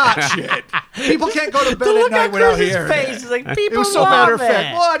love the it. hot shit. People can't go to The bed at look night on without Chris's hearing face it. is like, It people was so love matter of it.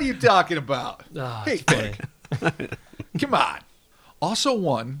 fact. What are you talking about? Oh, Hey, it's funny. Also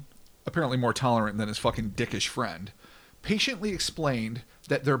one, apparently more tolerant than his fucking dickish friend, patiently explained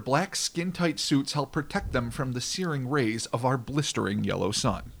that their black skin-tight suits help protect them from the searing rays of our blistering yellow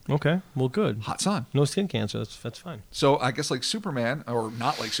sun. Okay, well, good. Hot sun. No skin cancer. That's fine. So I guess like Superman, or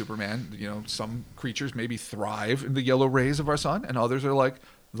not like Superman, some creatures maybe thrive in the yellow rays of our sun, and others are like,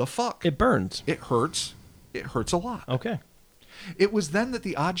 the fuck? It burns. It hurts. It hurts a lot. Okay. It was then that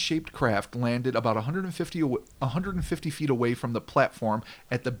the odd-shaped craft landed about 150 feet away from the platform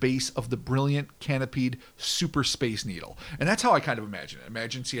at the base of the brilliant, canopied Super Space Needle. And that's how I kind of imagine it.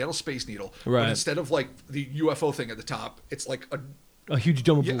 Imagine Seattle Space Needle, Right. but instead of like the UFO thing at the top, it's like A huge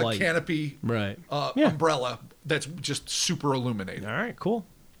dome of a light. canopy Right. Yeah. umbrella that's just super illuminated. All right, cool.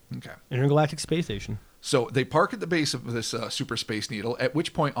 Okay. Intergalactic Space Station. So they park at the base of this Super Space Needle, at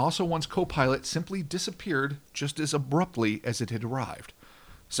which point also one's co-pilot simply disappeared just as abruptly as it had arrived.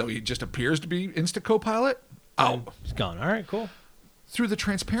 So he just appears to be insta co-pilot. Out. It's gone. All right, cool. Through the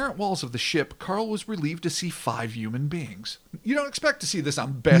transparent walls of the ship, Carl was relieved to see 5 human beings. You don't expect to see this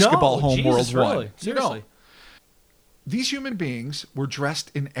on Basketball No, Homeworld Jesus, 1. really? You Seriously. don't. These human beings were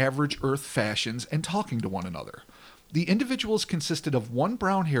dressed in average Earth fashions and talking to one another. The individuals consisted of one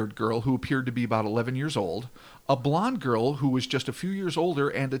brown-haired girl who appeared to be about 11 years old, a blonde girl who was just a few years older,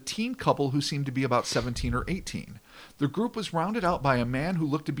 and a teen couple who seemed to be about 17 or 18. The group was rounded out by a man who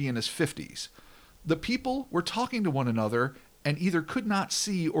looked to be in his 50s. The people were talking to one another and either could not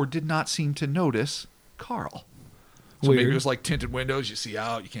see or did not seem to notice Carl. So maybe Weird. it was like tinted windows, you see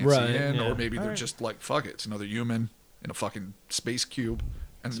out, you can't Right, see in, yeah. or maybe All they're right. just like, fuck it, it's another human in a fucking space cube,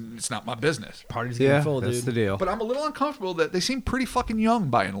 and it's not my business. Party's getting Yeah, full, that's dude. the deal. But I'm a little uncomfortable that they seem pretty fucking young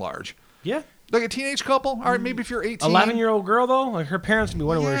by and large. Yeah. Like a teenage couple, all right, maybe if you're 18. 11-year-old girl, though? Like, her parents can be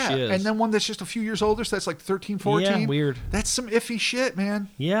wondering where she is. And then one that's just a few years older, so that's like 13, 14. Yeah, weird. That's some iffy shit, man.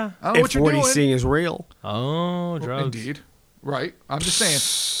 Yeah. I don't know If what you're what doing. he's seeing is real. Oh, drugs. Indeed. Right. I'm just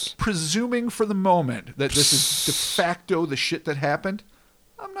saying, presuming for the moment that this is de facto the shit that happened,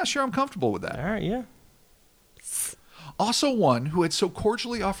 I'm not sure I'm comfortable with that. All right, yeah. Also, one who had so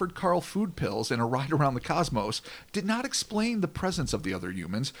cordially offered Carl food pills and a ride around the cosmos did not explain the presence of the other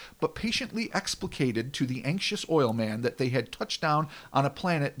humans, but patiently explicated to the anxious oil man that they had touched down on a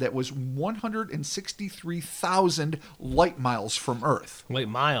planet that was 163,000 light miles from Earth. Wait,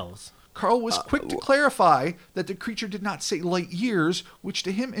 Miles. Carl was quick to clarify that the creature did not say light years, which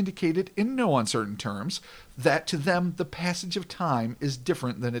to him indicated, in no uncertain terms, that to them the passage of time is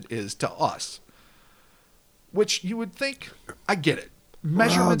different than it is to us. Which you would think, I get it.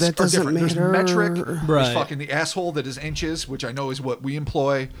 Measurements that are doesn't different. There's matter. metric. Right. There's fucking the asshole that is inches, which I know is what we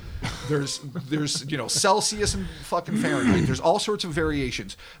employ. There's Celsius and fucking Fahrenheit. There's all sorts of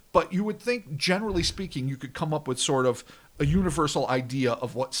variations. But you would think, generally speaking, you could come up with sort of a universal idea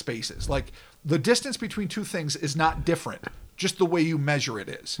of what space is. Like, the distance between two things is not different. Just the way you measure it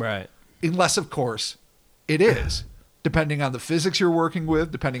is. Right. Unless, of course, it is. Depending on the physics you're working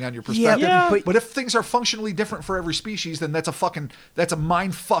with, depending on your perspective. Yeah. But if things are functionally different for every species, then that's a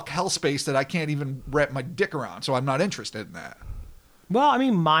mind fuck hellspace that I can't even wrap my dick around. So I'm not interested in that. Well, I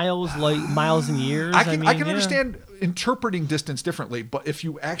mean, miles in years. I can yeah. understand interpreting distance differently, but if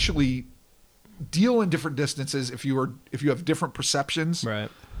you actually deal in different distances, if you have different perceptions, Right.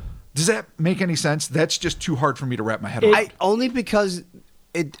 Does that make any sense? That's just too hard for me to wrap my head around. Only because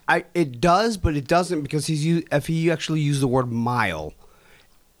it does, but it doesn't because if he actually used the word mile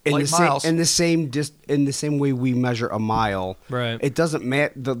in Like miles. in the same way we measure a mile, Right. It doesn't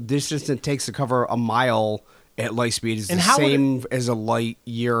matter. The distance it takes to cover a mile at light speed is And the how would same as a light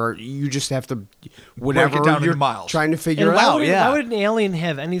year. You just have to whatever Break it down you're into miles. trying to figure And it why out. would, Yeah. why would an alien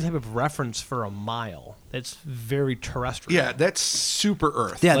have any type of reference for a mile? That's very terrestrial. Yeah, that's super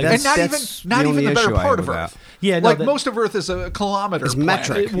Earth. Yeah, Like- and not that's even the the only better issue I part have of with Earth. that. Yeah, no, like that- most of Earth is a kilometer. It's planet.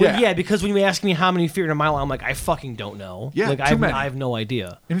 metric. Well, yeah, because when you ask me how many feet in a mile, I'm like, I fucking don't know. Yeah, like too many. I have no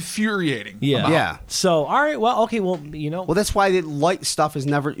idea. Infuriating. Yeah, amount. Yeah. So, all right, well, okay, well, Well, that's why the light stuff is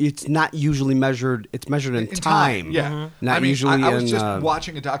never. It's not usually measured. It's measured in time. Yeah. Not I mean, usually. I was in, just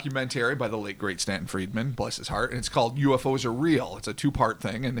watching a documentary by the late great Stanton Friedman, bless his heart, and it's called UFOs Are Real. It's a 2-part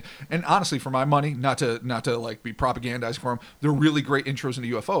thing, and honestly, for my money, not to like be propagandized for them, they're really great intros into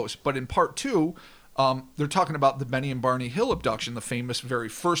UFOs. But in part 2, they're talking about the Benny and Barney Hill abduction, the famous, very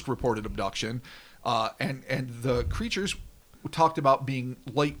first reported abduction, and the creatures talked about being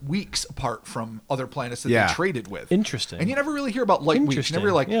light weeks apart from other planets that Yeah. they traded with. Interesting. And you never really hear about light weeks. You Interesting. never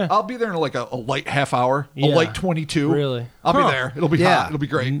hear like, Yeah. I'll be there in like a light half hour, a Yeah. light 22. Really? I'll Huh. be there. It'll be Yeah. hot. It'll be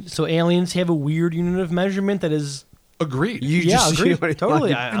great. So aliens have a weird unit of measurement that is. Agreed. You Yeah, just agreed. like-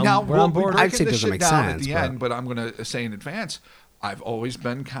 Totally. And now we're on board. We're I'd say breaking it this doesn't shit make down at sense, the but- end, but I'm going to say in advance, I've always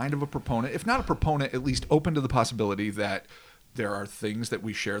been kind of a proponent, if not a proponent, at least open to the possibility that there are things that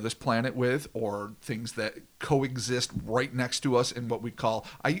we share this planet with, or things that coexist right next to us in what we call,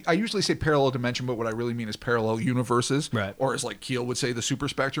 I usually say parallel dimension, but what I really mean is parallel universes, Right. or as like Keel would say, the super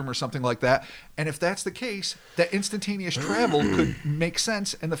spectrum or something like that. And if that's the case, that instantaneous travel could make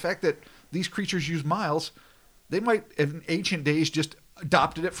sense. And the fact that these creatures use miles, they might, in ancient days, just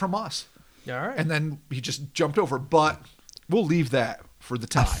adopted it from us. All right. And then he just jumped over. But we'll leave that for the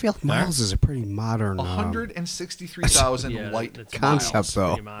I time. feel like miles is a pretty modern. 163,000 Yeah, light that's Concept, miles, though.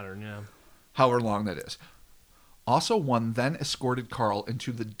 Pretty modern, yeah. however long that is. Also, one then escorted Carl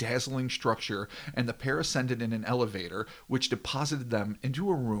into the dazzling structure, and the pair ascended in an elevator, which deposited them into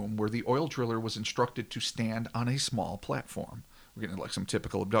a room where the oil driller was instructed to stand on a small platform. We're getting like some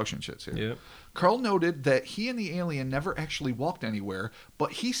typical abduction shits here. Yep. Carl noted that he and the alien never actually walked anywhere,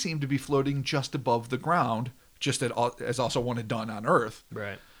 but he seemed to be floating just above the ground, just as also one had done on Earth,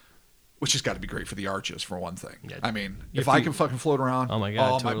 Right. which has got to be great for the arches, for one thing. Yeah. I mean, Your if I feet- can fucking float around, Oh my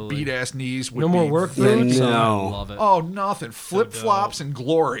God, my totally. beat-ass knees would No more be work very- boots? No. I love it. Oh, nothing. Flip-flops and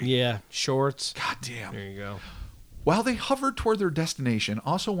glory. Yeah, shorts. God damn. There you go. While they hovered toward their destination,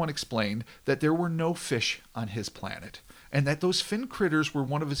 also one explained that there were no fish on his planet, and that those fin critters were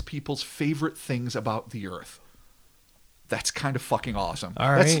one of his people's favorite things about the Earth. That's kind of fucking awesome. All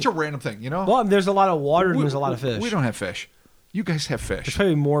That's right. such a random thing, you know? Well, there's a lot of water and We- there's a lot of fish. We don't have fish. You guys have There's fish.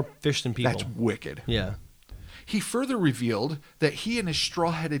 probably more fish than people. That's wicked. Yeah. He further revealed that he and his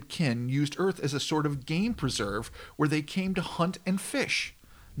straw-headed kin used Earth as a sort of game preserve where they came to hunt and fish,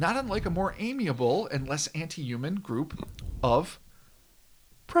 not unlike a more amiable and less anti-human group of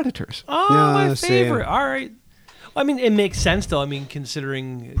predators. Oh, Yeah, my I see. favorite. All right. I mean, it makes sense, though. I mean,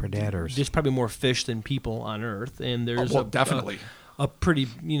 considering Predators. there's probably more fish than people on Earth, and there's Definitely. a pretty,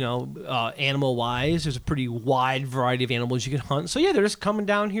 animal-wise, there's a pretty wide variety of animals you can hunt. So yeah, they're just coming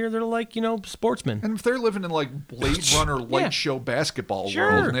down here. They're like, sportsmen. And if they're living in like Blade Runner light Yeah. show basketball Sure.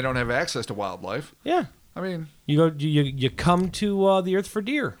 world and they don't have access to wildlife, Yeah. I mean, You come to the Earth for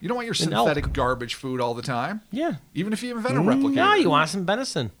deer. you don't want your And elk. synthetic garbage food all the time. Yeah. Even if you invent a replicator. No, you want some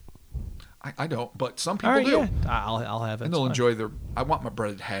venison. I don't, but some people All right, do. yeah. I'll have it. And they'll It's fine. enjoy their. I want my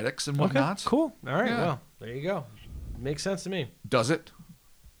breaded haddocks and Okay, whatnots. cool. All right, Yeah. well, there you go. Makes sense to me. Does it?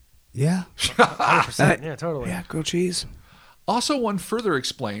 Yeah. 100%. Yeah, totally. Yeah. Grilled cheese. Also, one further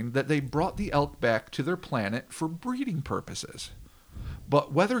explained that they brought the elk back to their planet for breeding purposes.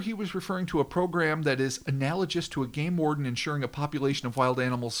 But whether he was referring to a program that is analogous to a game warden ensuring a population of wild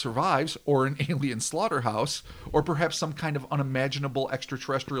animals survives, or an alien slaughterhouse, or perhaps some kind of unimaginable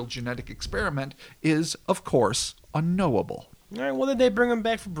extraterrestrial genetic experiment, is, of course, unknowable. All right. Well, then they bring them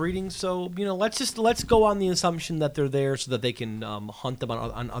back for breeding. So let's go on the assumption that they're there so that they can hunt them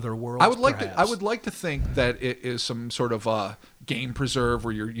on other worlds. I would like perhaps. to think that it is some sort of game preserve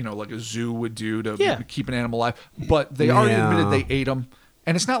where you're like a zoo would do to Yeah. keep an animal alive. But they already Yeah. admitted they ate them,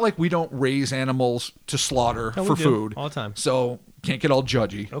 and it's not like we don't raise animals to slaughter No, we for do, food all the time. So can't get all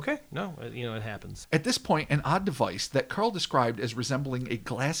judgy. Okay. No, it happens. At this point, an odd device that Carl described as resembling a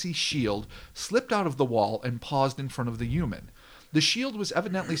glassy shield slipped out of the wall and paused in front of the human. The shield was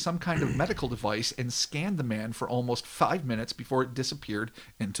evidently some kind of medical device and scanned the man for almost 5 minutes before it disappeared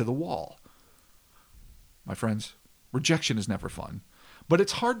into the wall. My friends, rejection is never fun. But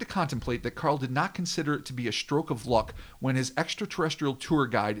it's hard to contemplate that Carl did not consider it to be a stroke of luck when his extraterrestrial tour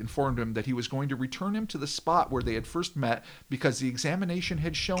guide informed him that he was going to return him to the spot where they had first met because the examination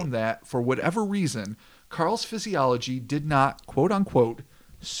had shown that, for whatever reason, Carl's physiology did not, quote unquote,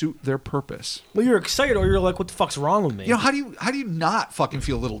 suit their purpose. Well, you're excited, or you're like, "What the fuck's wrong with me?" You know, how do you not fucking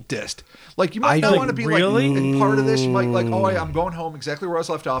feel a little dissed? Like, you might not like, want to be really? like part of this. You might like, oh, I'm going home exactly where I was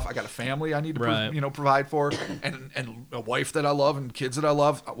left off. I got a family I need to Right. provide for, and a wife that I love and kids that I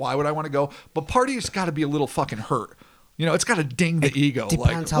love. Why would I want to go? But part of you's got to be a little fucking hurt. You know, it's got to ding the ego.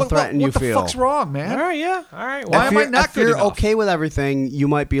 depends like, how threatened you feel. What the fuck's wrong, man? All right, yeah, all right. Why Well, am I not if good you're enough? okay with everything, you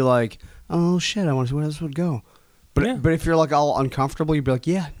might be like, oh shit, I want to see where this would go. But Yeah. but if you're like all uncomfortable, you'd be like,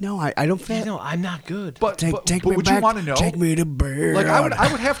 yeah, no, I don't fit. yeah, no, I'm not good. But Take but me would back. you want to know? Take me to bed. Like I would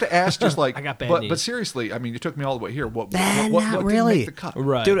have to ask just like I got bad but knees. seriously, I mean, you took me all the way here. What Not didn't really. make the cut?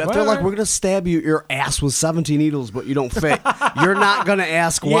 Right. Dude, if they're like, Right. we're gonna stab your ass with 17 needles, but you don't fit, you're not gonna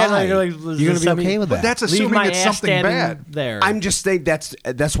ask why. like, You're like, gonna be something- okay with But that. that's Leave assuming my it's ass something standing bad. there. I'm just saying that's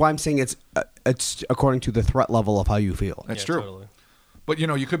why I'm saying it's according to the threat level of how you feel. That's Yeah, true. totally. But you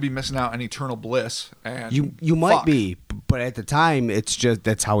know, you could be missing out on eternal bliss, and You might fuck. be, but at the time, it's just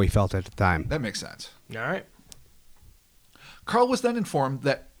that's how he felt at the time. That makes sense. All right. Carl was then informed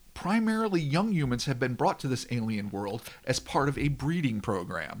that primarily young humans had been brought to this alien world as part of a breeding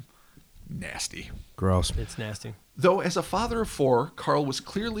program. Nasty. Gross. It's nasty. Though as a father of 4, Carl was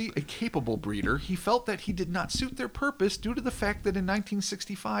clearly a capable breeder, he felt that he did not suit their purpose due to the fact that in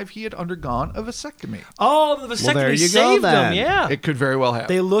 1965 he had undergone a vasectomy. Oh, the vasectomy there you go, saved them. then. Yeah. It could very well have.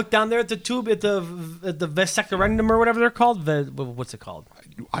 They looked down there at the tube at the vasectorendum or whatever they're called. What's it called?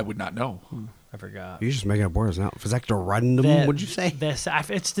 I would not know. I forgot. You're just making up words now. Vasectorendum, Va- what'd you say?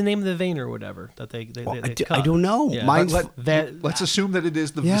 It's the name of the vein or whatever that they Well, they I cut. don't know. Yeah. Mine's Let's assume that it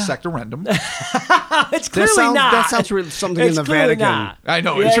is the Yeah. vasectorendum. It's clearly sounds- not. that sounds really something in It's the clearly Vatican. not. I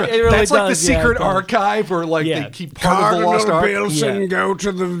know. Yeah, it's it really that's like the does, yeah, secret it does. archive where like Yeah. they keep part of the lost ark. Yeah. go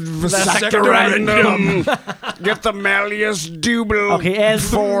to the Vasectorendum. Get the Malleus Double. Okay, as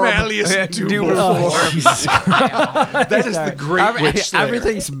for Malleus Double. Oh, Jesus. That is the great witch slayer.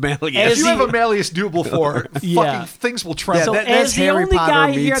 Everything's Malleus. If As you he- have a Malleus Double for, Yeah. fucking things will Yeah, tremble. that's as the Harry only Potter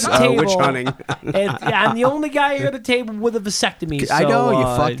guy here meets at the table, witch hunting. I'm the only guy here at the table with a vasectomy. I so, know, you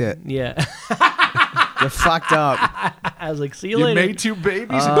fucked it. Yeah, You're fucked up. I was like, see you You later. made 2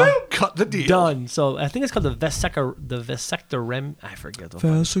 babies and boom, cut the deal. Done. So I think it's called the vasectorem. I forget what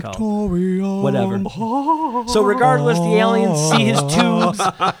it's called. Vasectorium. Whatever. So regardless, the aliens see his tubes.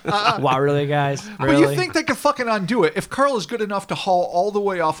 Wow, really, guys? But Really? you think they could fucking undo it if Carl is good enough to haul all the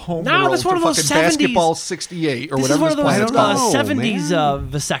way off home No, world that's one to of those fucking 70s. basketball 68 or This is whatever one of this those planet's I don't called. know. 70s man.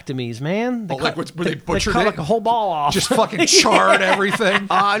 vasectomies, man. They Oh, like where they cut butchered like it? a whole ball off. Just fucking charred everything.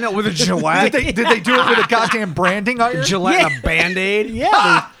 I know, with a Gillette. Did they do it with a goddamn branding iron? Gillette and a Band-Aid.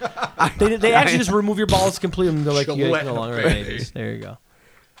 Yeah, they actually just remove your balls completely and they're like, you Gillette no longer Band-Aid. babies. There you go.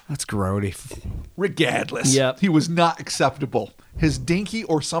 That's grody. Regardless, Yep. he was not acceptable. His dinky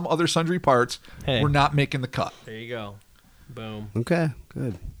or some other sundry parts Hey. were not making the cut. There you go. Boom. Okay,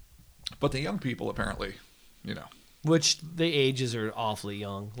 good. But the young people apparently, you know. Which the ages are awfully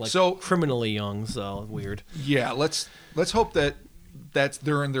young, like So- criminally young. So weird. Yeah, let's hope that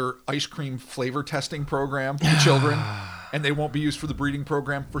they're in their ice cream flavor testing program for children, and they won't be used for the breeding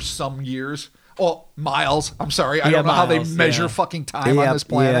program for some years. Oh, miles. I'm sorry. I Yeah, don't know how they miles, measure yeah. fucking time on this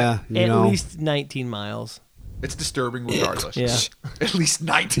planet. Yeah, you At know. least 19 miles. It's disturbing regardless. Yeah. At least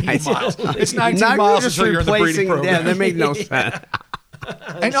 19 miles. It's 19 Now you're miles just until you're in the breeding replacing. program. Yeah, that made no sense.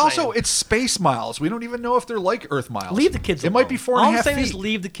 And also, it's space miles. We don't even know if they're like Earth miles. Leave the kids It alone. might be 4.5 All I'm saying feet. is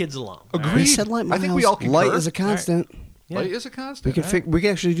leave the kids alone. Agreed. He said light I miles. think we all concur. Light is a constant. Yeah. Light is a constant. We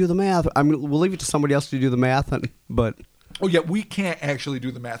can actually do the math. I mean, we'll leave it to somebody else to do the math, but Oh, yeah, we can't actually do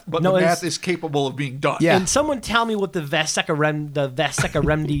the math, but No, the it's- math is capable of being done. Yeah. And someone tell me what the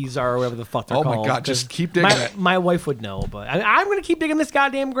vasectoremdies are, or whatever the fuck they're Oh, called. my God, just 'cause keep digging my, it. My wife would know, but I'm going to keep digging this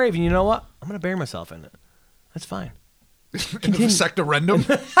goddamn grave, and you know what? I'm going to bury myself in it. That's fine. In the vasectorendum.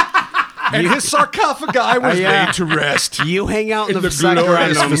 And his sarcophagi was Yeah. laid to rest. you hang out in, In the the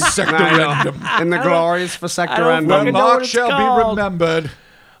glorious vasectorendum. vasectorendum. In the glorious fucking vasectorendum. know The what mark it's shall be called. remembered.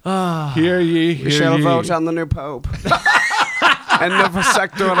 Hear ye, hear We shall ye. vote on the new pope. And the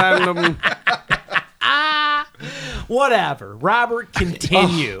vasectorendum. Whatever. Robert,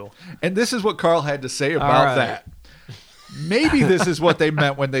 continue. And this is what Carl had to say All about right. that. Maybe this is what they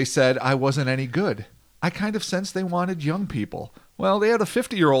meant when they said I wasn't any good. I kind of sensed they wanted young people. Well, they had a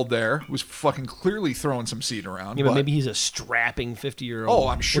 50-year-old there who was fucking clearly throwing some seed around. Yeah, but maybe he's a strapping 50-year-old. Oh,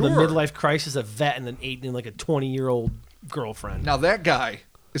 I'm sure. With a midlife crisis, a vet, and like a 20-year-old girlfriend. Now that guy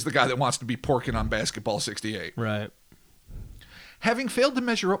is the guy that wants to be porking on Basketball 68. Right. Having failed to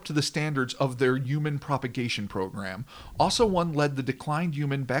measure up to the standards of their human propagation program, Also One led the declined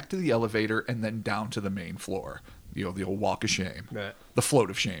human back to the elevator and then down to the main floor. The old walk of shame. Right. The float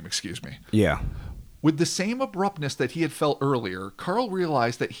of shame, excuse me. Yeah. With the same abruptness that he had felt earlier, Carl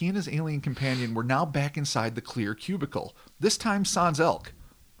realized that he and his alien companion were now back inside the clear cubicle. This time sans elk.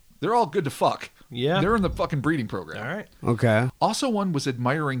 They're all good to fuck. Yeah. They're in the fucking breeding program. All right. Okay. Also One was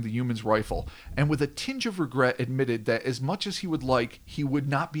admiring the human's rifle, and with a tinge of regret admitted that as much as he would like, he would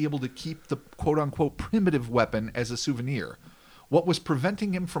not be able to keep the quote-unquote primitive weapon as a souvenir. What was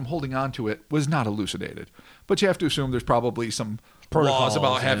preventing him from holding on to it was not elucidated. But you have to assume there's probably some laws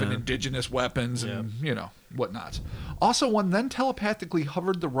about having indigenous weapons and, whatnot. Also One then telepathically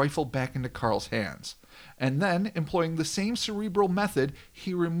hovered the rifle back into Carl's hands. And then, employing the same cerebral method,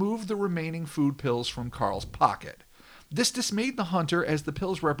 he removed the remaining food pills from Carl's pocket. This dismayed the hunter as the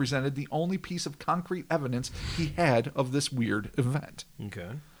pills represented the only piece of concrete evidence he had of this weird event.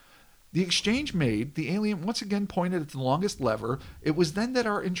 Okay. The exchange made, the alien once again pointed at the longest lever. It was then that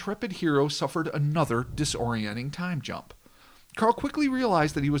our intrepid hero suffered another disorienting time jump. Carl quickly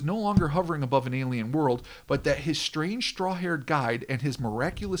realized that he was no longer hovering above an alien world, but that his strange straw-haired guide and his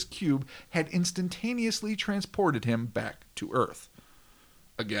miraculous cube had instantaneously transported him back to Earth.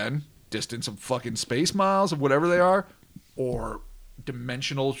 Again, distance of fucking space miles of whatever they are, or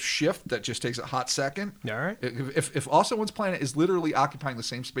dimensional shift that just takes a hot second. All right. If Also One's planet is literally occupying the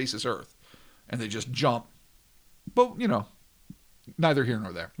same space as Earth, and they just jump, but, neither here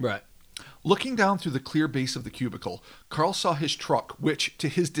nor there. Right. Looking down through the clear base of the cubicle, Carl saw his truck, which, to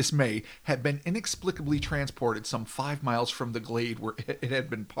his dismay, had been inexplicably transported some 5 miles from the glade where it had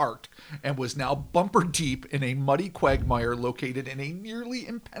been parked, and was now bumper deep in a muddy quagmire located in a nearly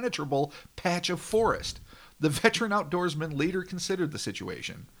impenetrable patch of forest. The veteran outdoorsman later considered the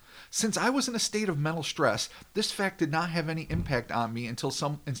situation. Since I was in a state of mental stress, this fact did not have any impact on me until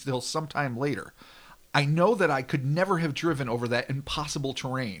sometime later. I know that I could never have driven over that impossible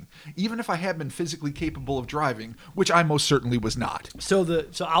terrain, even if I had been physically capable of driving, which I most certainly was not. So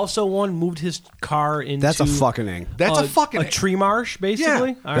Also One moved his car into That's a fucking That's a fucking a tree marsh,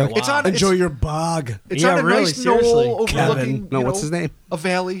 basically. Yeah. All right, It's wow. on- Enjoy your bog. It's Yeah, on a really, nice seriously. knoll overlooking, Kevin. No, what's his name? A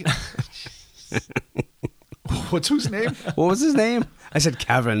valley. What's whose name? What was his name? I said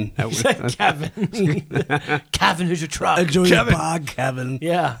Kevin. Kevin. Kevin, who's your truck? Enjoy Kevin. your bog, Kevin.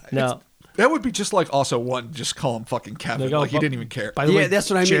 Yeah. No. That would be just like Also One, just call him fucking Kevin. Like, oh, Like he didn't even care. By the Yeah, way, that's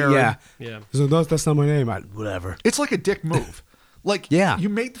what I mean. Jared. Yeah. Yeah. So that's not my name. Whatever. It's like a dick move. Like, Yeah. you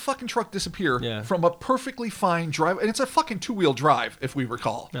made the fucking truck disappear Yeah. from a perfectly fine drive. And it's a fucking 2-wheel drive, if we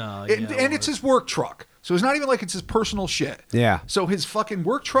recall. Oh, and yeah, and it's his work truck. So it's not even like it's his personal shit. Yeah. So his fucking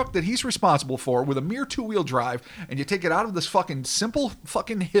work truck that he's responsible for with a mere 2-wheel drive, and you take it out of this fucking simple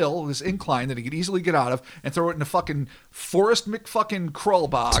fucking hill, this incline that he could easily get out of, and throw it in a fucking Forest McFucking Krull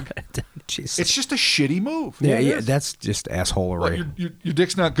bog. Jesus. It's just a shitty move. yeah, that's just assholery. Well, your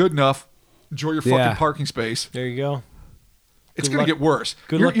dick's not good enough. Enjoy your fucking Yeah. parking space. There you go. It's Good going to luck- get worse.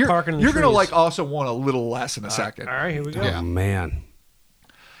 good luck parking in the You're going to trees. like Also Want a little less in a second. All right, here we go. Oh, man.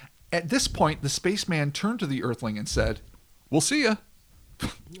 At this point, the spaceman turned to the Earthling and said, "We'll see ya."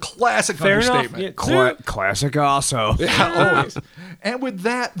 Classic Fair enough. understatement. Yeah. Classic also. Yeah, always. And with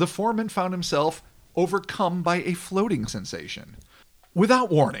that, the foreman found himself overcome by a floating sensation. Without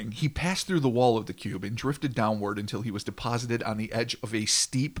warning, he passed through the wall of the cube and drifted downward until he was deposited on the edge of a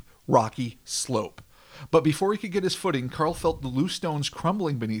steep, rocky slope. But before he could get his footing, Carl felt the loose stones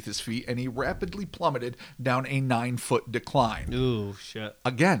crumbling beneath his feet, and he rapidly plummeted down a 9-foot decline. Ooh, shit.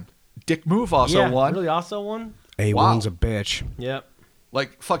 Again, dick move, Also Yeah, One. really Also One? A1's a bitch. Yep.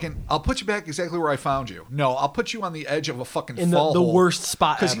 Like, fucking, I'll put you back exactly where I found you. No, I'll put you on the edge of a fucking In fall the hole. worst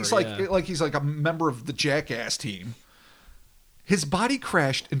spot Because ever, he's like a member of the Jackass team. His body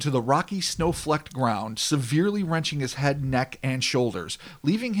crashed into the rocky, snow-flecked ground, severely wrenching his head, neck, and shoulders,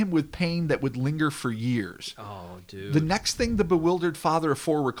 leaving him with pain that would linger for years. Oh, dude. The next thing the bewildered father of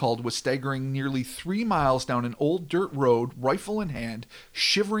 4 recalled was staggering nearly 3 miles down an old dirt road, rifle in hand,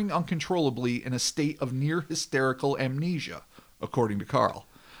 shivering uncontrollably in a state of near hysterical amnesia, according to Carl.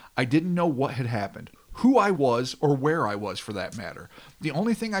 I didn't know what had happened, who I was, or where I was for that matter. The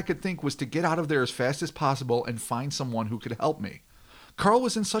only thing I could think was to get out of there as fast as possible and find someone who could help me. Carl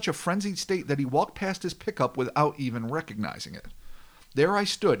was in such a frenzied state that he walked past his pickup without even recognizing it. There I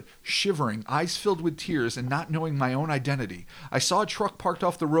stood, shivering, eyes filled with tears, and not knowing my own identity. I saw a truck parked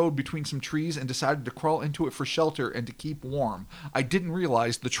off the road between some trees and decided to crawl into it for shelter and to keep warm. I didn't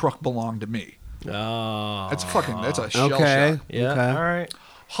realize the truck belonged to me. Oh. That's a shell Okay. shock. Yeah, Okay. all right.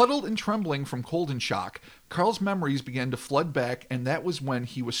 Huddled and trembling from cold and shock, Carl's memories began to flood back, and that was when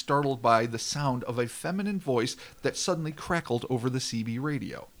he was startled by the sound of a feminine voice that suddenly crackled over the CB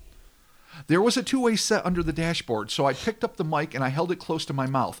radio. There was a two-way set under the dashboard, so I picked up the mic and I held it close to my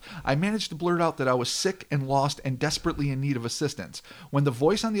mouth. I managed to blurt out that I was sick and lost and desperately in need of assistance. When the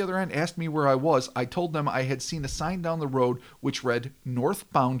voice on the other end asked me where I was, I told them I had seen a sign down the road which read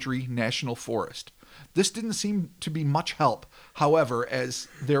North Boundary National Forest. This didn't seem to be much help, however, as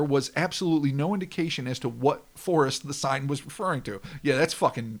there was absolutely no indication as to what forest the sign was referring to. Yeah, that's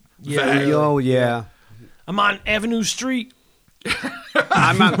fucking vague. Oh, yeah. I'm on Avenue Street.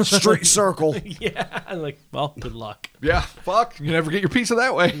 I'm on Street Circle. Yeah. I'm like, well, good luck. Yeah, fuck. You never get your pizza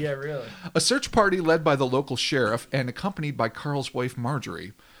that way. Yeah, really. A search party led by the local sheriff and accompanied by Carl's wife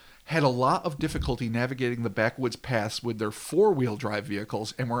Marjorie had a lot of difficulty navigating the backwoods paths with their four-wheel drive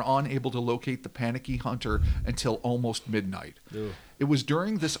vehicles and were unable to locate the panicky hunter until almost midnight. Ew. It was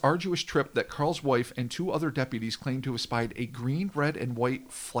during this arduous trip that Carl's wife and two other deputies claimed to have spied a green, red, and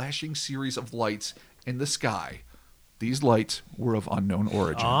white flashing series of lights in the sky. These lights were of unknown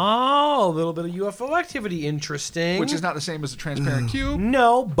origin. Oh, a little bit of UFO activity. Interesting. Which is not the same as a transparent cube.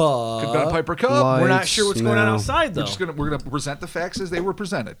 No, but... Could have been a Piper Cub. We're not sure what's going on outside, though. We're gonna present the facts as they were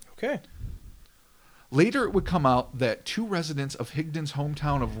presented. Okay. Later, it would come out that two residents of Higdon's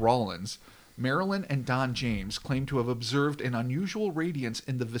hometown of Rawlins, Marilyn and Don James, claimed to have observed an unusual radiance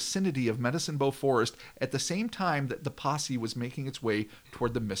in the vicinity of Medicine Bow Forest at the same time that the posse was making its way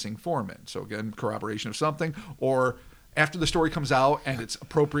toward the missing foreman. So again, corroboration of something, or after the story comes out and it's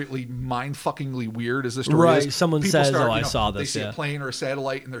appropriately mind-fuckingly weird as the story is. Right, someone people says, start, I saw this, They see yeah. a plane or a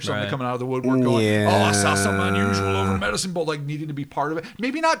satellite and there's somebody Right. coming out of the woodwork going, I saw something unusual over Medicine Bow, like needing to be part of it.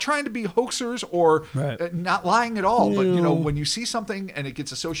 Maybe not trying to be hoaxers or not lying at all, but when you see something and it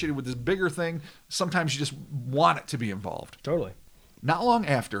gets associated with this bigger thing, sometimes you just want it to be involved. Totally. Not long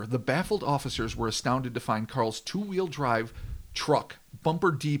after, the baffled officers were astounded to find Carl's two-wheel drive truck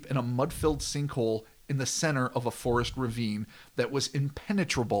bumper deep in a mud-filled sinkhole in the center of a forest ravine that was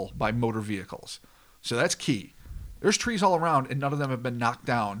impenetrable by motor vehicles. So that's key. There's trees all around, and none of them have been knocked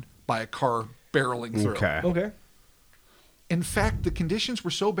down by a car barreling through. Okay. In fact, the conditions were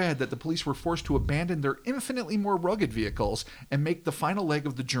so bad that the police were forced to abandon their infinitely more rugged vehicles and make the final leg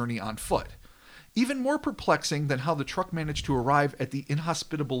of the journey on foot. Even more perplexing than how the truck managed to arrive at the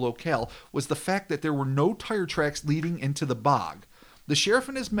inhospitable locale was the fact that there were no tire tracks leading into the bog. The sheriff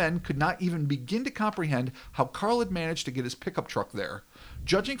and his men could not even begin to comprehend how Carl had managed to get his pickup truck there.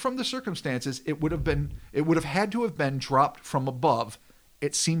 Judging from the circumstances, it would have had to have been dropped from above.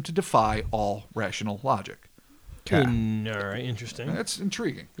 It seemed to defy all rational logic. All right, interesting. That's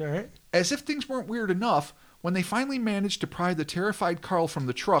intriguing. All right. As if things weren't weird enough, when they finally managed to pry the terrified Carl from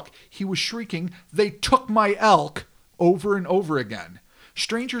the truck, he was shrieking, "They took my elk!" over and over again.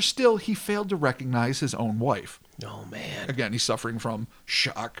 Stranger still, he failed to recognize his own wife. Oh, man. Again, he's suffering from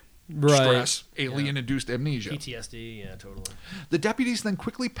shock, Right. stress, alien-induced amnesia. PTSD, yeah, totally. The deputies then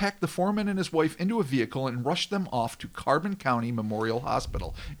quickly packed the foreman and his wife into a vehicle and rushed them off to Carbon County Memorial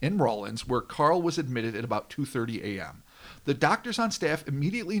Hospital in Rawlins, where Carl was admitted at about 2:30 a.m. The doctors on staff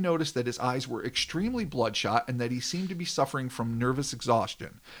immediately noticed that his eyes were extremely bloodshot and that he seemed to be suffering from nervous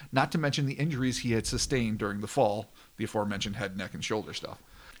exhaustion, not to mention the injuries he had sustained during the fall, the aforementioned head, neck, and shoulder stuff.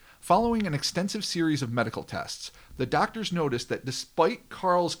 Following an extensive series of medical tests, the doctors noticed that despite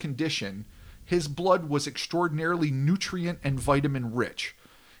Carl's condition, his blood was extraordinarily nutrient and vitamin rich.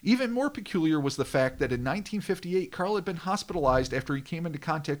 Even more peculiar was the fact that in 1958, Carl had been hospitalized after he came into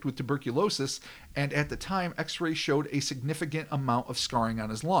contact with tuberculosis, and at the time, x-rays showed a significant amount of scarring on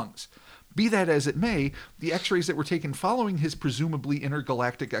his lungs. Be that as it may, the x-rays that were taken following his presumably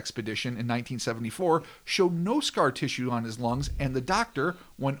intergalactic expedition in 1974 showed no scar tissue on his lungs, and the doctor,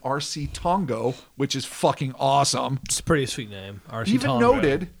 one R.C. Tongo, which is fucking awesome, It's a pretty sweet name. R.C. even Tonga.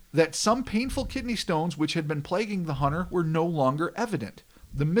 noted that some painful kidney stones which had been plaguing the hunter were no longer evident.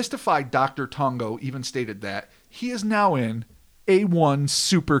 The mystified Dr. Tongo even stated that he is now in A1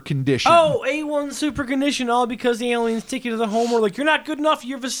 super condition. Oh, A1 super condition, all because the aliens take you to the home where, like, you're not good enough,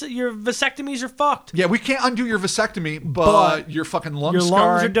 your vasectomies are fucked. Yeah, we can't undo your vasectomy, but your fucking lung Your lungs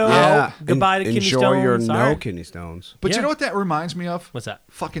scarring. are dope. Yeah. Goodbye to kidney Enjoy stones. your All right. kidney stones. But Yeah. you know what that reminds me of? What's that?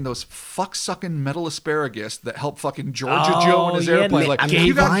 Fucking those fuck-sucking metal asparagus that help fucking Georgia Oh, Joe in his yeah, airplane. man, Like, I'm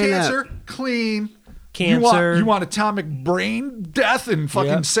you got buying that. cancer? Clean. Cancer. You want atomic brain death in fucking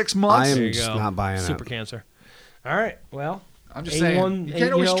Yep. 6 I months? am There you just go. not buying Super it. cancer. All right, well. I'm just A1, saying. You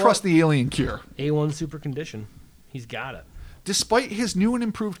can't always know trust what? the alien cure. A1 super condition. He's got it. Despite his new and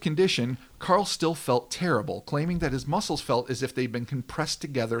improved condition, Carl still felt terrible, claiming that his muscles felt as if they'd been compressed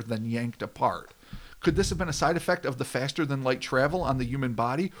together then yanked apart. Could this have been a side effect of the faster-than-light travel on the human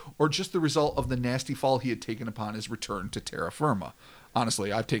body, or just the result of the nasty fall he had taken upon his return to terra firma?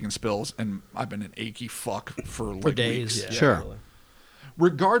 Honestly, I've taken spills, and I've been an achy fuck for days. weeks. Yeah. Sure. Totally.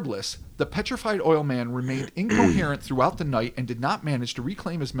 Regardless, the petrified oil man remained incoherent throughout the night and did not manage to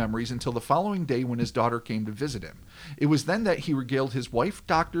reclaim his memories until the following day when his daughter came to visit him. It was then that he regaled his wife,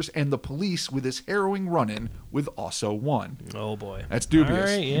 doctors, and the police with his harrowing run-in with Also One. Oh, boy. That's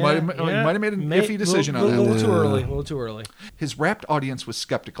dubious. All right, Might have made an iffy decision on that. A little too early. A little too early. His rapt audience was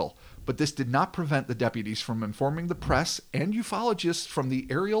skeptical, but this did not prevent the deputies from informing the press and ufologists from the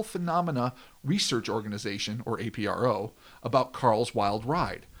Aerial Phenomena Research Organization, or APRO, about Carl's wild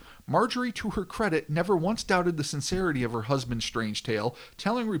ride. Marjorie, to her credit, never once doubted the sincerity of her husband's strange tale,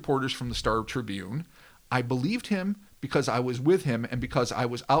 telling reporters from the Star Tribune, "I believed him because I was with him and because I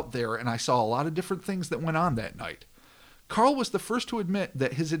was out there and I saw a lot of different things that went on that night." Carl was the first to admit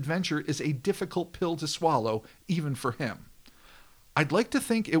that his adventure is a difficult pill to swallow, even for him. "I'd like to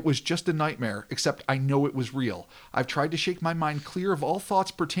think it was just a nightmare, except I know it was real. I've tried to shake my mind clear of all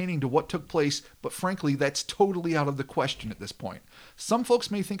thoughts pertaining to what took place, but frankly, that's totally out of the question at this point. Some folks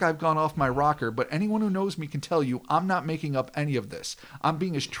may think I've gone off my rocker, but anyone who knows me can tell you I'm not making up any of this. I'm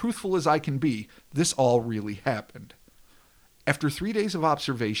being as truthful as I can be. This all really happened." After 3 days of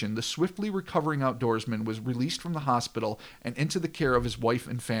observation, the swiftly recovering outdoorsman was released from the hospital and into the care of his wife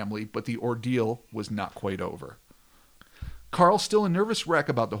and family, but the ordeal was not quite over. Carl, still a nervous wreck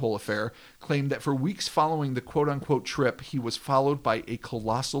about the whole affair, claimed that for weeks following the quote-unquote trip, he was followed by a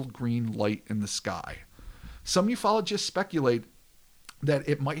colossal green light in the sky. Some ufologists speculate that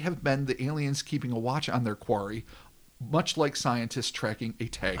it might have been the aliens keeping a watch on their quarry, much like scientists tracking a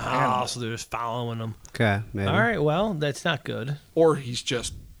tagged animal. Oh, so they're just following them. Okay, maybe. All right, well, that's not good. Or he's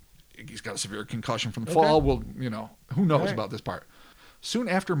got a severe concussion from the fall. Well, who knows Right. about this part. Soon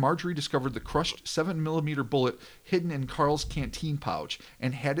after, Marjorie discovered the crushed 7mm bullet hidden in Carl's canteen pouch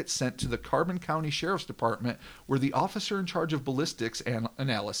and had it sent to the Carbon County Sheriff's Department, where the officer in charge of ballistics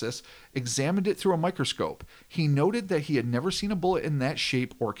analysis examined it through a microscope. He noted that he had never seen a bullet in that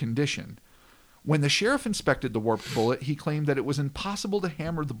shape or condition. When the sheriff inspected the warped bullet, he claimed that it was impossible to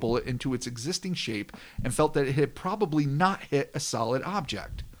hammer the bullet into its existing shape and felt that it had probably not hit a solid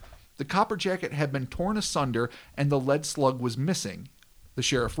object. The copper jacket had been torn asunder and the lead slug was missing. The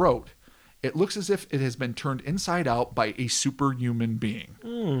sheriff wrote, "It looks as if it has been turned inside out by a superhuman being."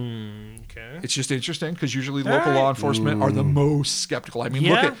 Okay. It's just interesting because usually local law enforcement are the most skeptical. I mean,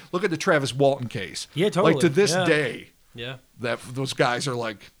 Yeah. look at the Travis Walton case. Yeah, totally. Like to this Yeah. day, Yeah. that those guys are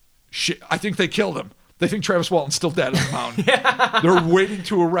like, shit. I think they killed him. They think Travis Walton's still dead on the mountain. They're waiting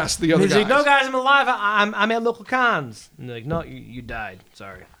to arrest the other He's guys. like, "No, guys, I'm alive. I'm at local cons." And they're like, "No, you died.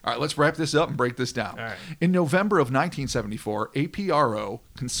 Sorry." All right, let's wrap this up and break this down. All right. In November of 1974, APRO,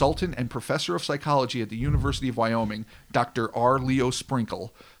 consultant and professor of psychology at the University of Wyoming, Dr. R. Leo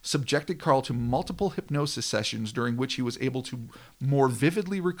Sprinkle, subjected Carl to multiple hypnosis sessions during which he was able to more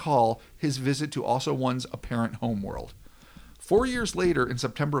vividly recall his visit to Also One's apparent homeworld. 4 years later, in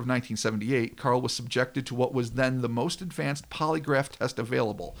September of 1978, Carl was subjected to what was then the most advanced polygraph test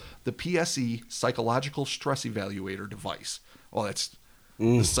available, the PSE Psychological Stress Evaluator device. Well, that's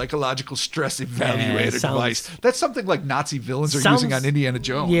the Psychological Stress Evaluator device. That's something like Nazi villains are using on Indiana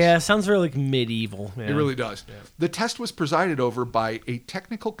Jones. Yeah, sounds very like medieval. Yeah. It really does. Yeah. The test was presided over by a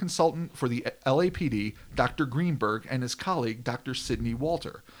technical consultant for the LAPD, Dr. Greenberg, and his colleague, Dr. Sidney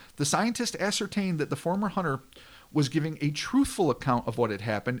Walter. The scientist ascertained that the former hunter was giving a truthful account of what had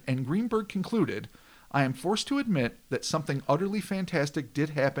happened, and Greenberg concluded, "I am forced to admit that something utterly fantastic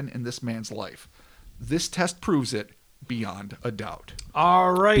did happen in this man's life. This test proves it beyond a doubt."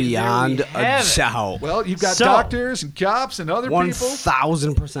 All right. Beyond there we a have it. doubt. Well, you've got So- doctors and cops and other people.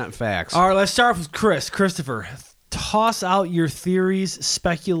 1,000% facts. All right, let's start with Christopher. Toss out your theories,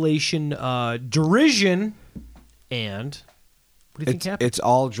 speculation, derision, and what do you think happened? It's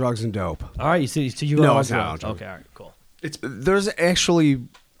all drugs and dope. All right, so you No, go it's not all drugs. drugs. Okay, all right, cool.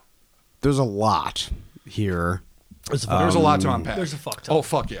 There's a lot here. There's a lot to unpack. There's a fuck ton. Oh,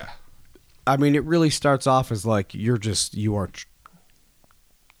 fuck yeah. I mean, it really starts off as like you are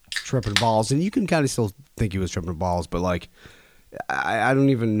tripping balls, and you can kind of still think he was tripping balls, but like I don't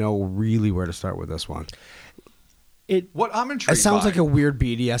even know really where to start with this one. What I'm intrigued It sounds by, like a weird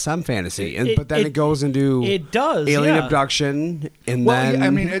BDSM fantasy, but then it- it goes into it does, alien yeah. abduction, and well, then I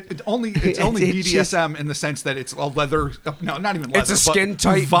mean, it's only It's BDSM in the sense that it's a leather. No, not even leather. It's a but skin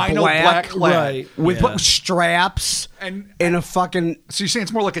tight vinyl black lead. Right. with Yeah. straps And and a fucking so you're saying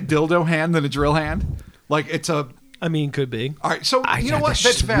it's more like a dildo hand than a drill hand? Like it's a I mean, could be. All right, so you know what? that's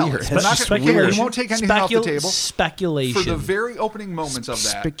That's just valid. weird. We're That's not just gonna- weird. We won't take anything off the table. Speculation. For the very opening moments of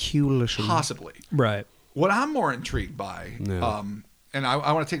that, Speculation. possibly. Right. What I'm more intrigued by, Yeah. and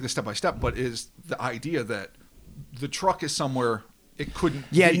I want to take this step by step, but is the idea that the truck is somewhere it couldn't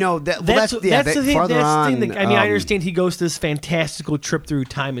Yeah, be. no, That's the thing. That's the thing. That, I mean, I understand he goes this fantastical trip through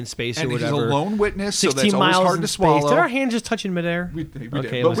time and space and or he's a whatever. lone witness, so 16 that's always miles hard in to space. swallow. Did our hands just touch in midair? We did,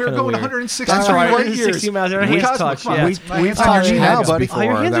 Okay, it but was we were kinda going weird. 160 That's all right. light 160 years. miles. Our We hands cosmic touch, fun. yeah. My We've hands are touched now, hands buddy. before. Oh,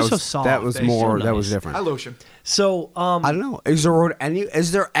 your hands that are so was, soft. That was They're more. so That was nice. different. Hi, lotion. So, I don't know.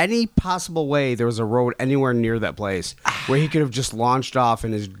 Is there any possible way there was a road anywhere near that place where he could have just launched off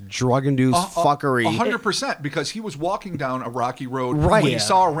in his drug-induced fuckery? 100%, because he was walking down a rocky road Right. when Yeah. he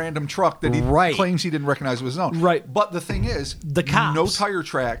saw a random truck that he Right. claims he didn't recognize was his own. Right. But the thing is, The cops. no tire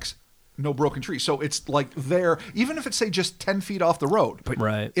tracks, no broken trees. So it's like there, even if it's say just 10 feet off the road.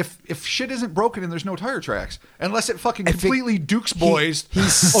 Right. If shit isn't broken and there's no tire tracks, unless it fucking If it- completely Dukes boys, He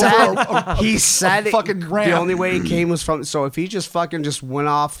said he said it, fucking ramp. the only way it came was from. So if he just fucking just went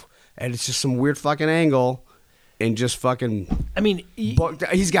off and it's just some weird fucking angle and just fucking. I mean,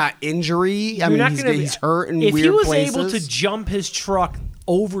 He's got injury. I you're mean, not he's, gonna he's hurt in if weird he was places. able to jump his truck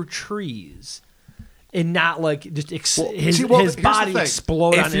over trees and not like just his here's the body thing.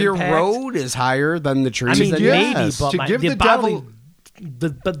 explode on if your impact. road is higher than the I trees, mean, then maybe, yes. but To give the the bodily,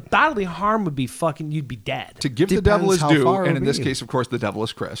 devil- the bodily harm would be fucking. You'd be dead. to give the Depends devil his how due, far and it in this be. case, of course, the devil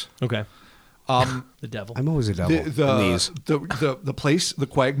is Chris. Okay. The devil. I'm always a devil. The place, the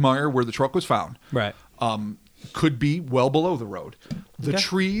quagmire where the truck was found, Right. could be well below the road. The Okay.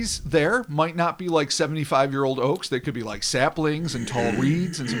 trees there might not be like 75-year-old oaks. They could be like saplings and tall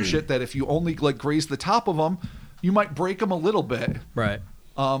reeds and some shit that if you only like graze the top of them, you might break them a little bit. Right.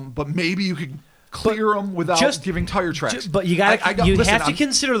 But maybe you could clear them without just- giving tire tracks. But you got I you listen, have to I'm-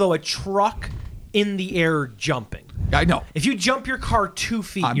 consider though a truck in the air jumping. I know. If you jump your car 2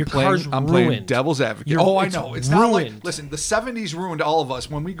 feet, I'm your playing, car's I'm ruined. playing devil's advocate. You're- Oh, I it's know. It's not like ruined. listen. The '70s ruined all of us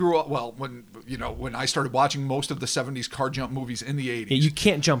when we grew up. Well, when I started watching most of the '70s car jump movies in the '80s. Yeah, you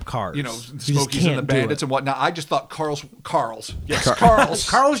can't jump cars. You know, You just Smokies and the can't do Bandits it. and whatnot. I just thought Carl's.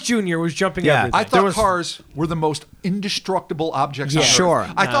 Carl's Jr. was jumping Yeah. everything. I thought cars were the most indestructible objects. Yeah. on Earth. Sure.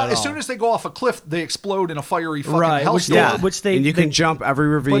 I Not thought at as all. soon as they go off a cliff, they explode in a fiery fucking Right, which hellstorm. they- yeah, which they- and you they- can jump every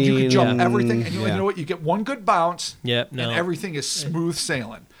ravine. But you can jump Yeah. everything, and you Yeah. know what? You get one good bounce, Yep, no. and everything is smooth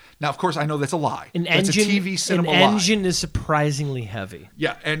sailing. Now, of course, I know that's a lie. An That's engine, a TV cinema an lie. engine is surprisingly heavy.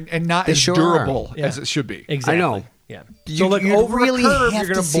 Yeah, and not They as sure durable are. as Yeah. it should be. Exactly. I know. Yeah. You, So like you over really a curve, have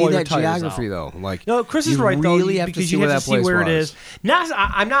you're gonna to see blow your that tires geography, out. though. Like, No, Chris is you right though, really have to because see you where have that to see place where it was. is.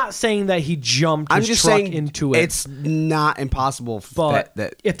 I'm not saying that he jumped I'm his just truck saying into it. it's not impossible. But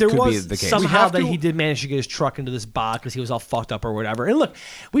that if there could be was the case. somehow have that to- he did manage to get his truck into this bog because he was all fucked up or whatever. And look,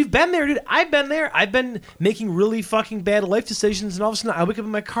 we've been there, dude. I've been there. I've been making really fucking bad life decisions, and all of a sudden I wake up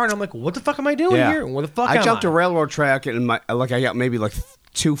in my car and I'm like, what the fuck am I doing here? What the fuck I am jumped I? a railroad track and I got maybe like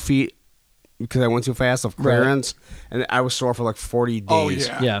 2 feet because I went too fast of clearance, and I was sore for like 40 days. Oh,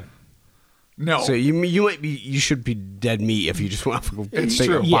 yeah. Yeah. No. So you should be dead meat if you just went off a It's big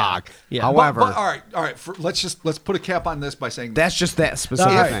true. bog. Yeah. However, but all right. Let's put a cap on this by saying that's just that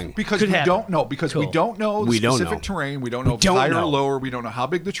specific All right. thing. because Could we happen. don't know because we Cool. don't know the We don't specific know. terrain. We don't know if it's don't higher or know. lower. We don't know how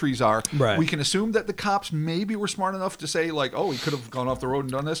big the trees are. Right. We can assume that the cops maybe were smart enough to say like, oh, he could have gone off the road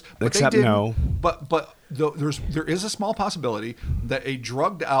and done this, but Except they didn't. no. But there is a small possibility that a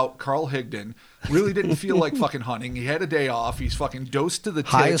drugged out Carl Higdon really didn't feel like fucking hunting. He had a day off. He's fucking dosed to the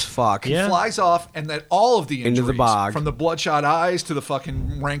High tits. as fuck. He Yeah. flies off, and that all of the injuries, Into the bog. from the bloodshot eyes to the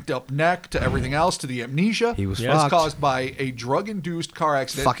fucking ranked up neck to everything else to the amnesia, He was is fucked. caused by a drug induced car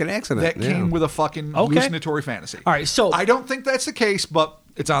accident. Fucking accident, that yeah. came with a fucking Okay. hallucinatory fantasy. All right, so- I don't think that's the case, but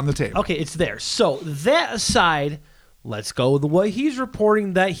it's on the table. Okay, it's there. So that aside, let's go with what he's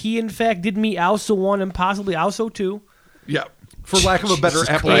reporting that he in fact did meet Also 1 and possibly Also 2. Yeah. For lack of a better Jesus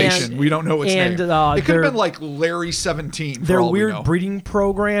appellation, Christ. we don't know its And, name. It could their- have been like Larry 17. For Their all we weird know. breeding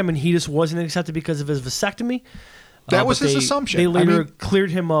program, and he just wasn't accepted because of his vasectomy. That was but his assumption. They I later mean, cleared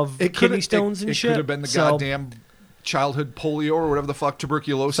him of It kidney stones and it shit. could have been the So- goddamn childhood polio or whatever the fuck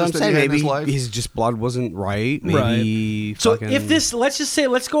tuberculosis So I'm that saying he had in maybe his life. his just blood wasn't right. Maybe So fucking- if this, let's just say,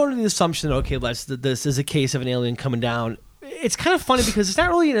 let's go into the assumption that, okay, this is a case of an alien coming down. It's kind of funny because it's not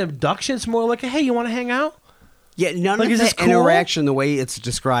really an abduction. It's more like, a, hey, you want to hang out? yeah, none like, of is this that cool? interaction, the way it's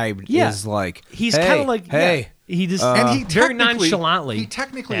described, Yeah. is like He's hey, kind of like, hey. yeah, he just and he very technically- nonchalantly. He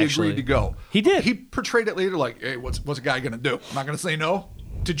technically actually. agreed to go. He did. He portrayed it later like, hey, what's a guy going to do? I'm not going to say no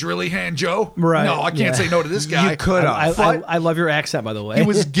to Drilly Hand Joe. Right. No, I can't Yeah. say no to this guy. You could have. I love your accent, by the way. He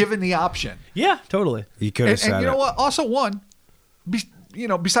was given the option. yeah, totally. You could have And said you know it. what? Also, one,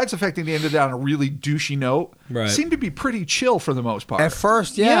 besides the fact that they ended on a really douchey note, Right. seemed to be pretty chill for the most part. At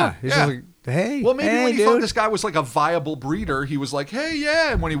first, yeah. He's Yeah. like, hey, Well, maybe hey, when he dude. thought this guy was like a viable breeder, he was like, hey,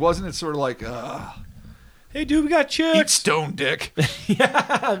 yeah. And when he wasn't, it's sort of like, Hey, dude, we got chicks. eat stone dick.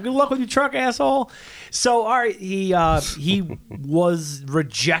 Yeah, good luck with your truck, asshole. So, all right, he was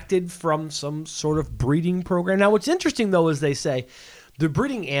rejected from some sort of breeding program. Now, what's interesting though is they say they're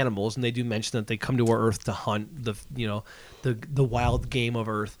breeding animals, and they do mention that they come to our Earth to hunt the wild game of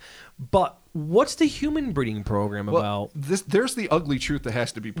Earth. But what's the human breeding program about? There's the ugly truth that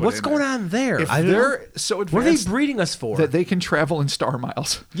has to be put What's in going there. on there? If I don't know. they're so What are they advanced breeding us for? that they can travel in star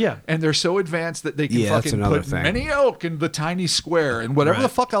miles. Yeah. And they're so advanced that they can Yeah, that's fucking another put thing. many elk in the tiny square and whatever Right. the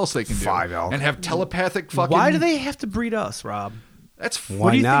fuck else they can do. 5 elk. And have telepathic fucking... Why do they have to breed us, Rob? That's Why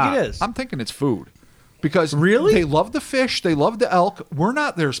What do you not? think it is? I'm thinking it's food. Because Really? they love the fish, they love the elk. We're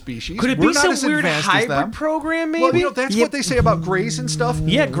not their species. Could it We're be not some as weird advanced as hybrid them. program, maybe? Well, that's what they say about grays and stuff.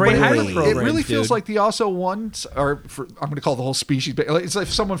 Yeah, gray But hybrid it programs, really feels dude. like the also ones are. I'm going to call the whole species. But it's like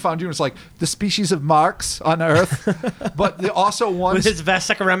if someone found you, and it's like the species of Marx on Earth. But the also With ones. his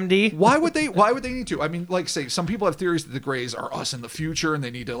Vesica remedy? Why would they need to? I mean, like, say, some people have theories that the Greys are us in the future, and they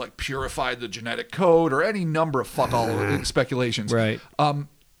need to like purify the genetic code, or any number of fuck all speculations. Right.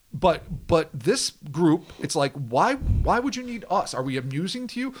 But this group, it's like, why would you need us? Are we amusing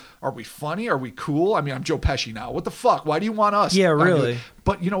to you? Are we funny? Are we cool? I mean, I'm Joe Pesci now. What the fuck? Why do you want us? Yeah, I mean, really.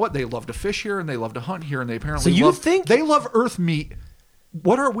 but you know what? They love to fish here, and they love to hunt here, and they apparently So you love, think- they love Earth meat.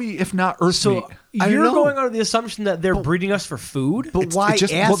 What are we if not Earth meat? So I don't you're know. going under the assumption that they're breeding us for food? But why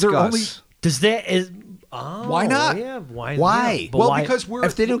just- ask well, they're us? only- Does that is oh, Why not? Yeah, why? Why? Yeah, but Well, why- because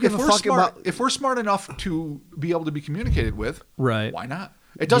if they don't give a we're fuck smart, about- if we're smart enough to be able to be communicated with, Right. Why not?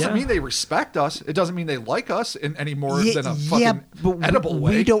 It doesn't Yeah. mean they respect us. It doesn't mean they like us in any more Yeah, than a fucking yeah, but edible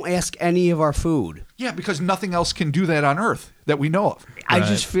way. we don't ask any of our food. Yeah, because nothing else can do that on Earth that we know of. I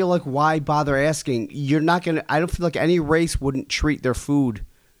just feel like why bother asking? You're not gonna. I don't feel like any race wouldn't treat their food,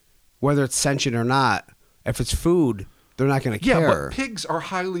 whether it's sentient or not. If it's food, they're not gonna Yeah, care. but pigs are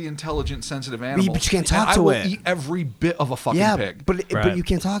highly intelligent, sensitive animals. but you can't talk and to I will it. eat every bit of a fucking yeah, pig. but Right. you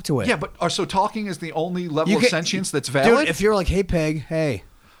can't talk to it. Yeah, but so talking is the only level You of can- sentience that's Dude, valid? if you're like, hey pig, hey,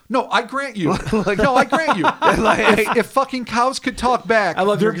 No, I grant you. No, I grant you. If fucking cows could talk back, I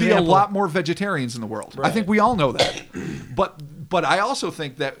love your there'd be a example. lot more vegetarians in the world. I think we all know that. But I also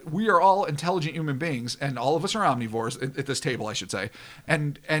think that we are all intelligent human beings, and all of us are omnivores at this table, I should say.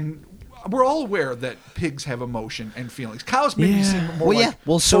 And we're all aware that pigs have emotion and feelings. Cows maybe Yeah. seem more Well, yeah. like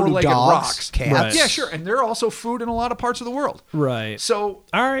Well, so do four-legged dogs, rocks. cats. Right. Yeah, sure. And they're also food in a lot of parts of the world. Right. So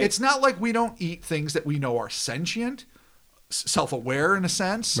All right. it's not like we don't eat things that we know are sentient, self-aware in a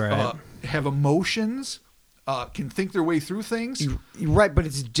sense, Right. have emotions, can think their way through things. You're right, but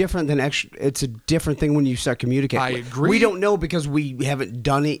it's different than it's a different thing when you start communicating. I agree. We don't know because we haven't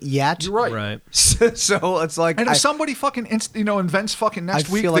done it yet. You're right. Right. So it's like, And if somebody fucking invents fucking next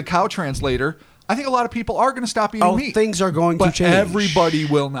I week feel the like- cow translator, I think a lot of people are going to stop eating oh, meat. things are going to But change. everybody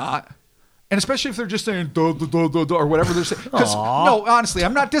will not. And especially if they're just saying duh, duh, duh, duh, duh, or whatever they're saying. Because no, honestly,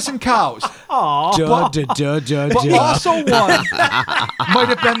 I'm not dissing cows. Duh, duh, duh, duh, But duh. also one might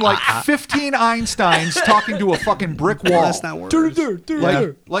have been like 15 Einsteins talking to a fucking brick wall. That's not words.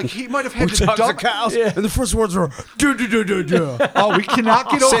 Like he might have had Which to talks to dump. cows, and the first words are duh, duh, duh, duh, duh. Oh, we cannot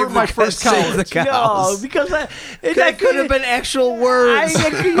get over my first cow. Save the No, cows. because that could have been actual words.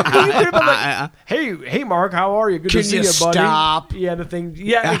 you could have been like, hey, Mark, how are you? Good Can to see you you, buddy. stop? Yeah, the thing.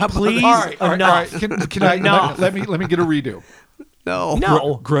 Yeah, please. All right, all right, all right. enough. Can I Enough. let me get a redo? No.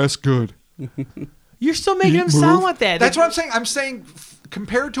 No, Grass good. you're still making him sound like that. That's what I'm saying. I'm saying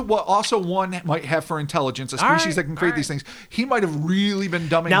compared to what also one might have for intelligence, a All species right, that can create all these things, he might have really been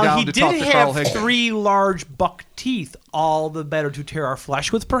dumbing Now down he to did talk to Carl have Higdon. 3 large buck teeth, all the better to tear our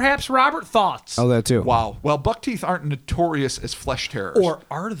flesh with. Perhaps Robert thoughts, Oh, that too. Wow. Well, buck teeth aren't notorious as flesh terrors. or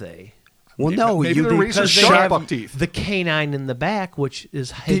are they? Well, no. maybe you the be- razor Because they sharp have buck teeth. the canine in the back, which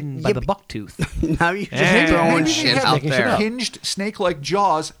is hidden by yeah, the buck tooth. now you're just Maybe- throwing maybe they shit have out making shit there. up. hinged snake-like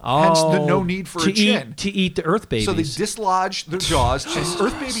jaws, hence the no need for to a chin. to eat the earth babies. So they dislodge their jaws, and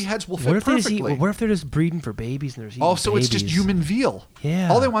Earth baby heads will what fit if they just perfectly. what if they're just breeding for babies and they're eating Oh, so it's just babies? human veal. Yeah.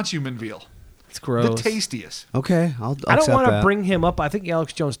 All they want's human veal. It's gross. The tastiest. Okay, I'll I don't accept want to that. bring him up. I think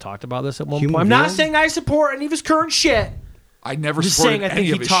Alex Jones talked about this at one Human point. I'm not veal? saying I support any of his current shit. I never I'm just supported saying I any think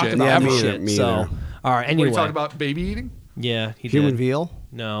he of his talked shit. about Yeah, his me shit. either, me so, either. all right. What are Anyway, you talking about? Baby eating? yeah, he Human did. veal?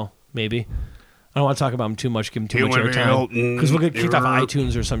 No, maybe. I don't want to talk about him too much. Give him too much Human veal. airtime because we'll get kicked off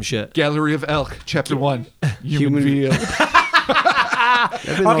iTunes or some shit. Gallery of Elk, Chapter 1. Human Human- veal. That'd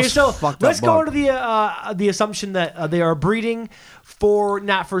be the Okay, most so fucked let's up go book. to the assumption that they are breeding for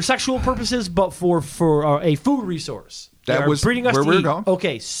not for sexual purposes, but for a food resource. That was breeding us where to we were eat. going.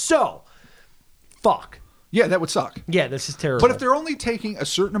 Okay, so fuck. Yeah, that would suck. Yeah, this is terrible. But if they're only taking a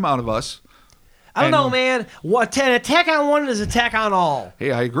certain amount of us, I don't and- know, man. What an attack on one is attack on all.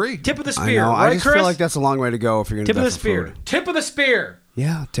 hey, I agree. Tip of the I spear, know. right, I just Chris? feel like that's a long way to go if you're going to Tip of do the that for spear. food. Tip of the spear.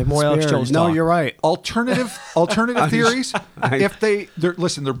 Yeah, tip of More the Alex spear. Jones No, talk. you're right. Alternative theories. If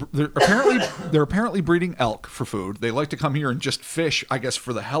they're apparently breeding elk for food. They like to come here and just fish, I guess,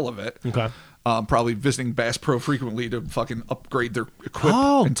 for the hell of it. Okay. Probably visiting Bass Pro frequently to fucking upgrade their equipment.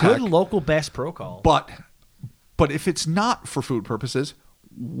 Oh, and tech. good local Bass Pro call. But if it's not for food purposes,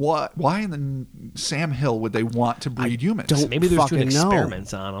 why in the Sam Hill would they want to breed humans? don't Maybe they're doing fucking know.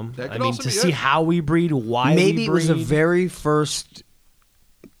 experiments on them. That I could mean, also to be see it. how we breed, why Maybe we it was the breed. very first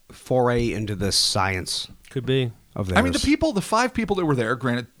foray into this science Could be. of theirs. I mean, the 5 people that were there,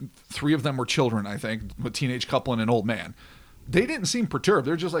 granted, 3 of them were children, I think, a teenage couple and an old man. They didn't seem perturbed.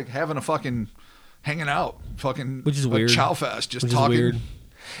 They're just like having a fucking hanging out, fucking Which is like weird. chow fest, just Which is talking, weird.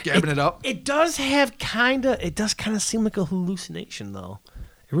 gabbing it up. It does kind of seem like a hallucination, though.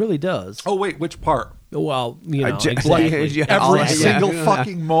 It really does. Oh wait, which part? Well, you know, ju- exactly. yeah, Every yeah. single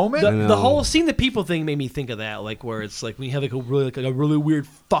fucking moment. The whole seeing the people thing made me think of that, like where it's like when you have like a really weird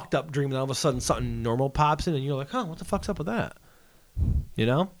fucked up dream, and all of a sudden something normal pops in, and you're like, huh, what the fuck's up with that? You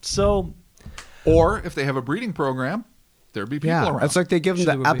know? So Or if they have a breeding program, there'd be people around. it's like they give them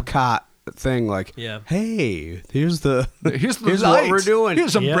Sure the there would be. Epcot thing, like, Yeah. hey, here's Here's what lights. we're doing.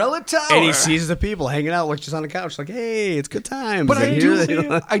 Here's Yeah. Umbrella Tower. and he sees the people hanging out, like just on the couch, like, hey, it's good times. But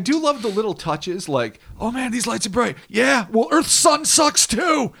And I do love the little touches, like, oh man, these lights are bright. Yeah, well, Earth's sun sucks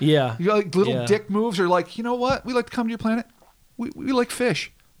too. Yeah. You know, like little Yeah. dick moves are like, you know what? We like to come to your planet. We like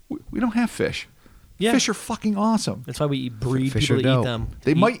fish. We don't have fish. Yeah. Fish are fucking awesome. that's why we breed Fish people are to eat dope. them.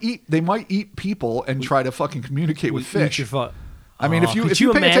 They might eat people and try to fucking communicate with Eat fish. your fuck. I mean, if you could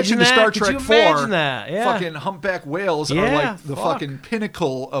pay attention to imagine Star that? Could Trek you 4, imagine that? Yeah. fucking humpback whales are Yeah, like the fuck. fucking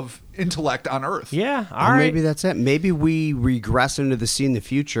pinnacle of intellect on Earth. Yeah. All Or right. maybe that's it. Maybe we regress into the sea in the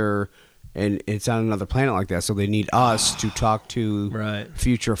future, and it's on another planet like that. So they need us to talk to Right.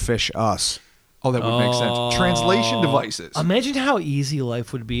 future fish us. Oh, that would make sense. Translation devices. Imagine how easy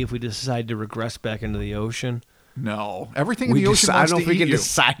life would be if we decided to regress back into the ocean. No, everything in We the ocean I wants don't to know if we eat can you.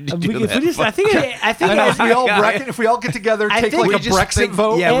 decide to If do we that. just, I think I know, if we all get together, I take think like we a just Brexit think-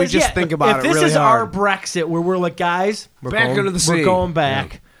 vote. yeah, we just think about if it this really is our hard. Brexit, where we're like, guys, we're Back going, into the we're sea. going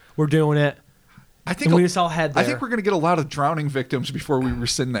back. We're doing it. I think And we just all head I there. think we're going to get a lot of drowning victims before we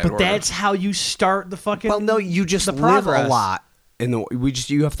rescind that But order. that's how you start the fucking. Well, no, you just the live progress. a lot in the.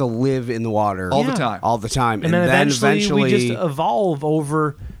 You have to live in the water all Yeah. the time. all the time, And then eventually we just eventually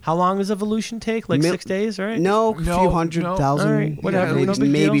over. How long does evolution take? Like 6 days, right? No, a No, few hundred no. thousand, All right, whatever, maybe, no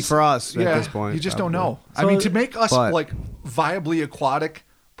big maybe deals. for us yeah, at this point. you just don't probably. know. I So- mean, to make us But- like viably aquatic,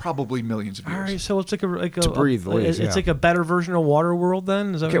 probably millions of years. All right, so it's like a To breathe, at least, it's yeah. like a better version of Waterworld.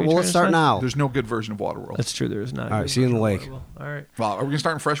 Then is that Okay, what well, you're let's trying start to say? now. There's no good version of Waterworld. That's true. There is not. a All right, good see you in the version of lake. Waterworld. All right. Wow, are we going to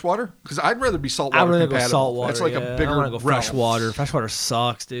start in freshwater? Because I'd rather be I saltwater would rather go compatible. saltwater. That's like yeah. a bigger I want to go realm. freshwater. Freshwater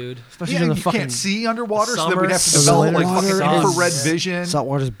sucks, dude. Especially Yeah, in and the you fucking can't see underwater, so then summer. we'd have to The develop like water fucking is- infrared vision.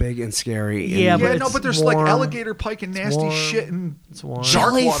 Saltwater's big and scary. Yeah, and but Yeah, it's no, but there's like warm. alligator, pike, and nasty warm. shit and It's warm.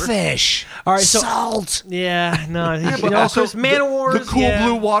 shark water. jellyfish. All right, so- salt. Yeah, no. Yeah, you but know, also Chris, Man of Wars. the cool yeah.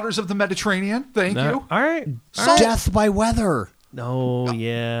 blue waters of the Mediterranean. Thank No. you. All right. Salt. Death by weather. No,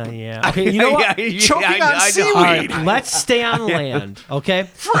 yeah. Okay, you know what? Choking on I know. seaweed. All right, let's stay on land, okay?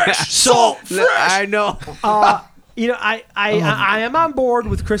 Fresh salt, fresh. I know. You know, I am on board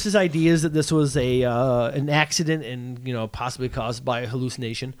with Chris's ideas that this was a an accident and possibly caused by a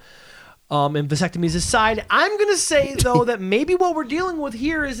hallucination. And vasectomies aside, I'm gonna say though that maybe what we're dealing with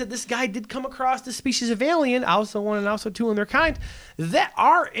here is that this guy did come across this species of alien, also 1 and also 2 in their kind, that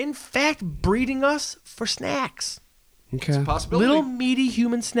are in fact breeding us for snacks, Okay. Possibility. little meaty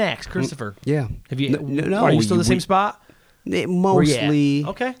human snacks. Christopher, Yeah. have you? No, are you still in the same we- spot? Mostly.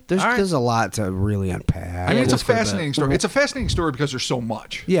 Okay. There's All right. there's a lot to really unpack. I mean, it's a let's put it fascinating story. It's a fascinating story because there's so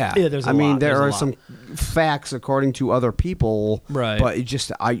much. Yeah. Yeah, there's a I mean, lot. there There's a are lot. some facts according to other people. Right. But it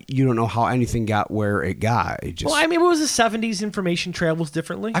just you don't know how anything got where it got. It just Well, I mean, it was the 70s. Information travels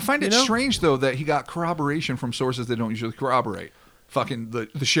differently. I find it you know? strange though that he got corroboration from sources that don't usually corroborate. Fucking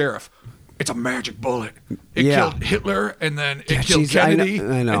the sheriff. It's a magic bullet. It Yeah. killed Hitler, and then it Yeah, killed geez, I know- Kennedy,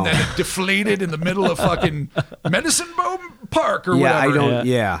 I know. and then it deflated in the middle of fucking Medicine Bow Park or yeah, whatever. I don't.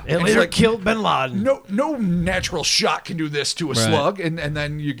 Yeah. It It's later like- killed Bin Laden. No natural shot can do this to a Right. slug, and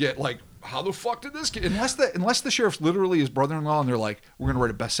then you get like, how the fuck did this get? Unless the sheriff's literally his brother-in-law, and they're like, we're gonna write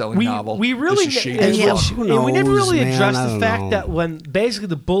a best-selling novel. We really This is shady and as yeah, fuck. who we never knows, really man? addressed I the don't fact know. that when basically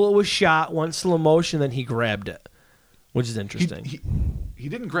the bullet was shot, went slow motion, then he grabbed it, which is interesting. He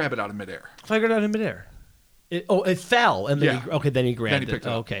didn't grab it out of midair. Figured out in midair. It fell, and then Yeah. then he grabbed Then he picked it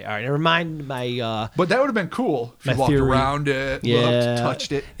up. Okay, all right. It reminded my But that would have been cool if my you walked theory. around it, looked,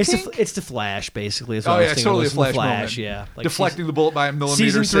 touched it. It's the Flash, basically. Is what Oh I was yeah, it's thinking. totally a It was the Flash moment. Yeah, like deflecting the bullet by a millimeter,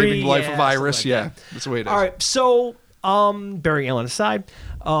 season 3, saving the life of yeah, Iris. something like that. That's the way it is. All right, so burying Ellen aside,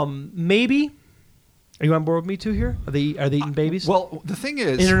 maybe. Are you on board with me too here? Are they eating babies? Well, the thing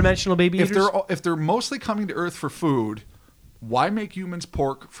is, interdimensional baby if eaters? they're mostly coming to Earth for food, why make humans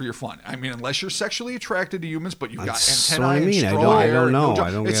pork for your fun? I mean, unless you're sexually attracted to humans, but you've got That's antennae what I and mean. straw I hair don't and know. no jaw. I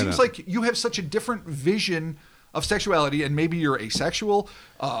don't It get seems it. like you have such a different vision of sexuality, and maybe you're asexual,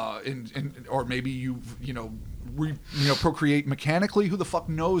 or maybe you procreate mechanically. Who the fuck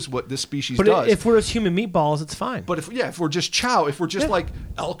knows what this species but does? if we're as human meatballs, it's fine. But if we're just chow, if we're just like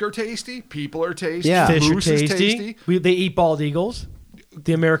elk are tasty, people are tasty, Yeah. Fish are moose is tasty. tasty. They eat bald eagles.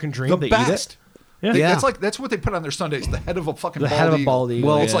 The American dream. The they best. eat it. Yeah. Yeah. That's what they put on their Sundays. The head of a fucking The bald head of a eagle. bald eagle.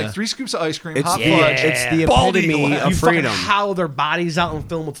 Well, It's yeah. like 3 scoops of ice cream, It's hot the, fudge. it's the bald epitome eagle head. of You freedom. fucking howl their bodies out and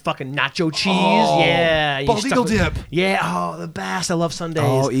fill them with fucking nacho cheese. Oh, Yeah. you bald stuff eagle with- dip. Yeah. Oh, the best. I love Sundays.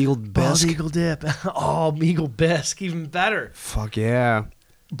 Oh, eagle Bald bisque. eagle dip. Oh, eagle bisque. Even better. Fuck yeah.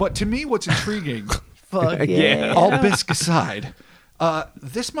 But to me, what's intriguing, Fuck Yeah. all bisque aside,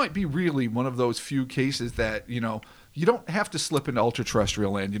 this might be really one of those few cases that, you don't have to slip into ultra-terrestrial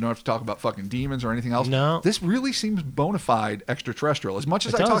land. You don't have to talk about fucking demons or anything else. No. This really seems bona fide extraterrestrial. As much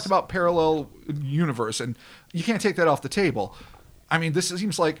as It I does. talked about parallel universe, and you can't take that off the table. I mean, this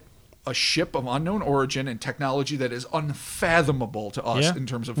seems like a ship of unknown origin and technology that is unfathomable to us Yeah. in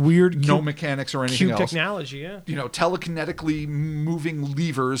terms of Weird no cube- mechanics or anything Cube else. technology, yeah. Telekinetically moving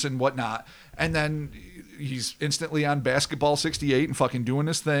levers and whatnot. And then he's instantly on Basketball 68 and fucking doing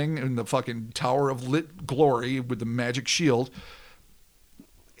his thing in the fucking Tower of Lit Glory with the magic shield.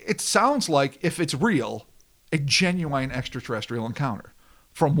 It sounds like, if it's real, a genuine extraterrestrial encounter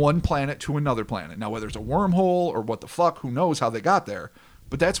from one planet to another planet. Now, whether it's a wormhole or what the fuck, who knows how they got there.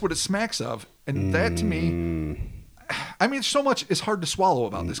 But that's what it smacks of. And that, to me, I mean, so much is hard to swallow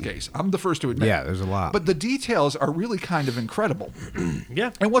about this case. I'm the first to admit. Yeah, there's a lot. But the details are really kind of incredible.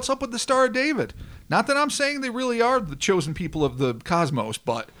 Yeah. And what's up with the Star of David? Not that I'm saying they really are the chosen people of the cosmos,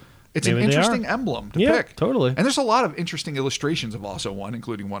 but it's Maybe an they interesting are. emblem to Yeah, pick. totally. And there's a lot of interesting illustrations of also one,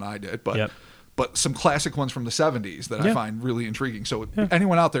 including one I did, but Yep. but some classic ones from the 70s that I Yeah. find really intriguing. So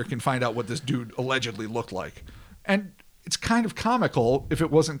anyone out there can find out what this dude allegedly looked like. And it's kind of comical if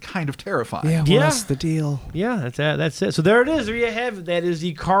it wasn't kind of terrifying. Yeah, Yeah. what's the deal? Yeah, that's it. So there it is. There you have it. That is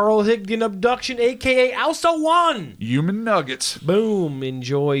the Carl Higdon abduction, a.k.a. Also One. Human nuggets. Boom.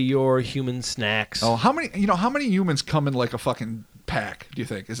 Enjoy your human snacks. Oh, how many humans come in like a fucking pack, do you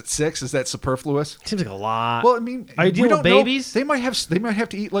think? Is it 6? Is that superfluous? Seems like a lot. Well, I mean, Are you we dealing don't with know. babies? They might have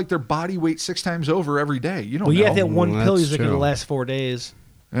to eat like their body weight 6 times over every day. You don't Well, know. yeah, that one Well, pill that's is going to true. last 4 days.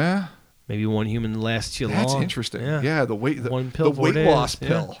 Yeah, Maybe one human lasts you long. that's interesting. Yeah, the weight One pill, the 4 weight days. loss Yeah.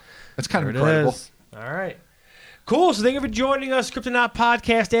 pill. That's kind There of it incredible. is. All right. Cool. So thank you for joining us, Kryptonaut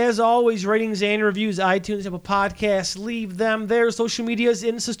Podcast. As always, ratings and reviews, iTunes, Apple Podcasts, leave them there. Social medias,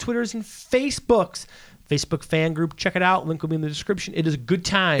 Instas, Twitters, and Facebooks. Facebook fan group, check it out. Link will be in the description. It is a good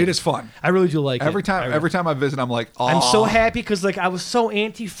time. It is fun. I really do like Every it. time I visit, I'm like, oh, I'm so happy because I was so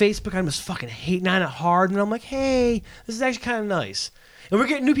anti-Facebook. I was fucking hating on it hard, and I'm like, hey, this is actually kind of nice. And we're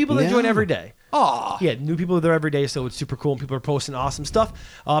getting new people that join every day. Aw. Yeah, new people are there every day, so it's super cool, and people are posting awesome stuff.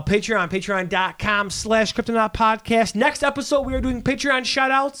 patreon.com/Kryptonaut Podcast. Next episode, we are doing Patreon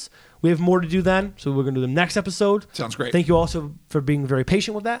shout-outs. We have more to do then, so we're going to do them next episode. Sounds great. Thank you also for being very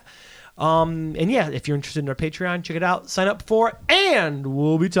patient with that. And yeah, if you're interested in our Patreon, check it out, sign up for it, and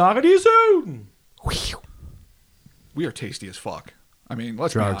we'll be talking to you soon. We are tasty as fuck. I mean,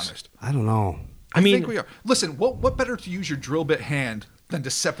 let's be Drugs. honest. I don't know. I think we are. Listen, what better to use your drill bit hand than to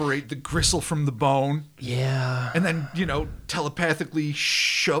separate the gristle from the bone Yeah. and then, telepathically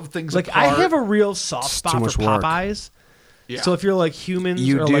shove things Like, apart? I have a real soft It's spot too for much work. Popeyes. Yeah. So if you're like humans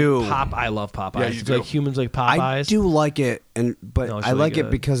You or do. like I love Popeyes. Yeah, you If do. like humans like Popeyes. I do like it, but No, it's I really like good.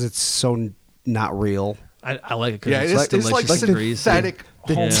 it because it's so not real. I like it because Yeah, it's, it's like delicious and greasy. synthetic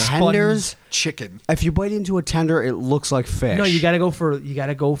The homespun tenders- chicken. If you bite into a tender, it looks like fish. No, you gotta go for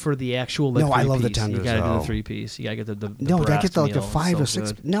the actual. Like, No, I love the 3-piece. tenders, You gotta do though. the 3-piece. You gotta get the No, I breast get the, like the meal. 5 So or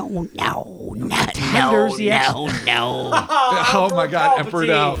 6. good. No, Tenders, yeah. Oh my God, Emperor Palpatine.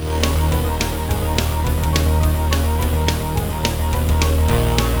 out.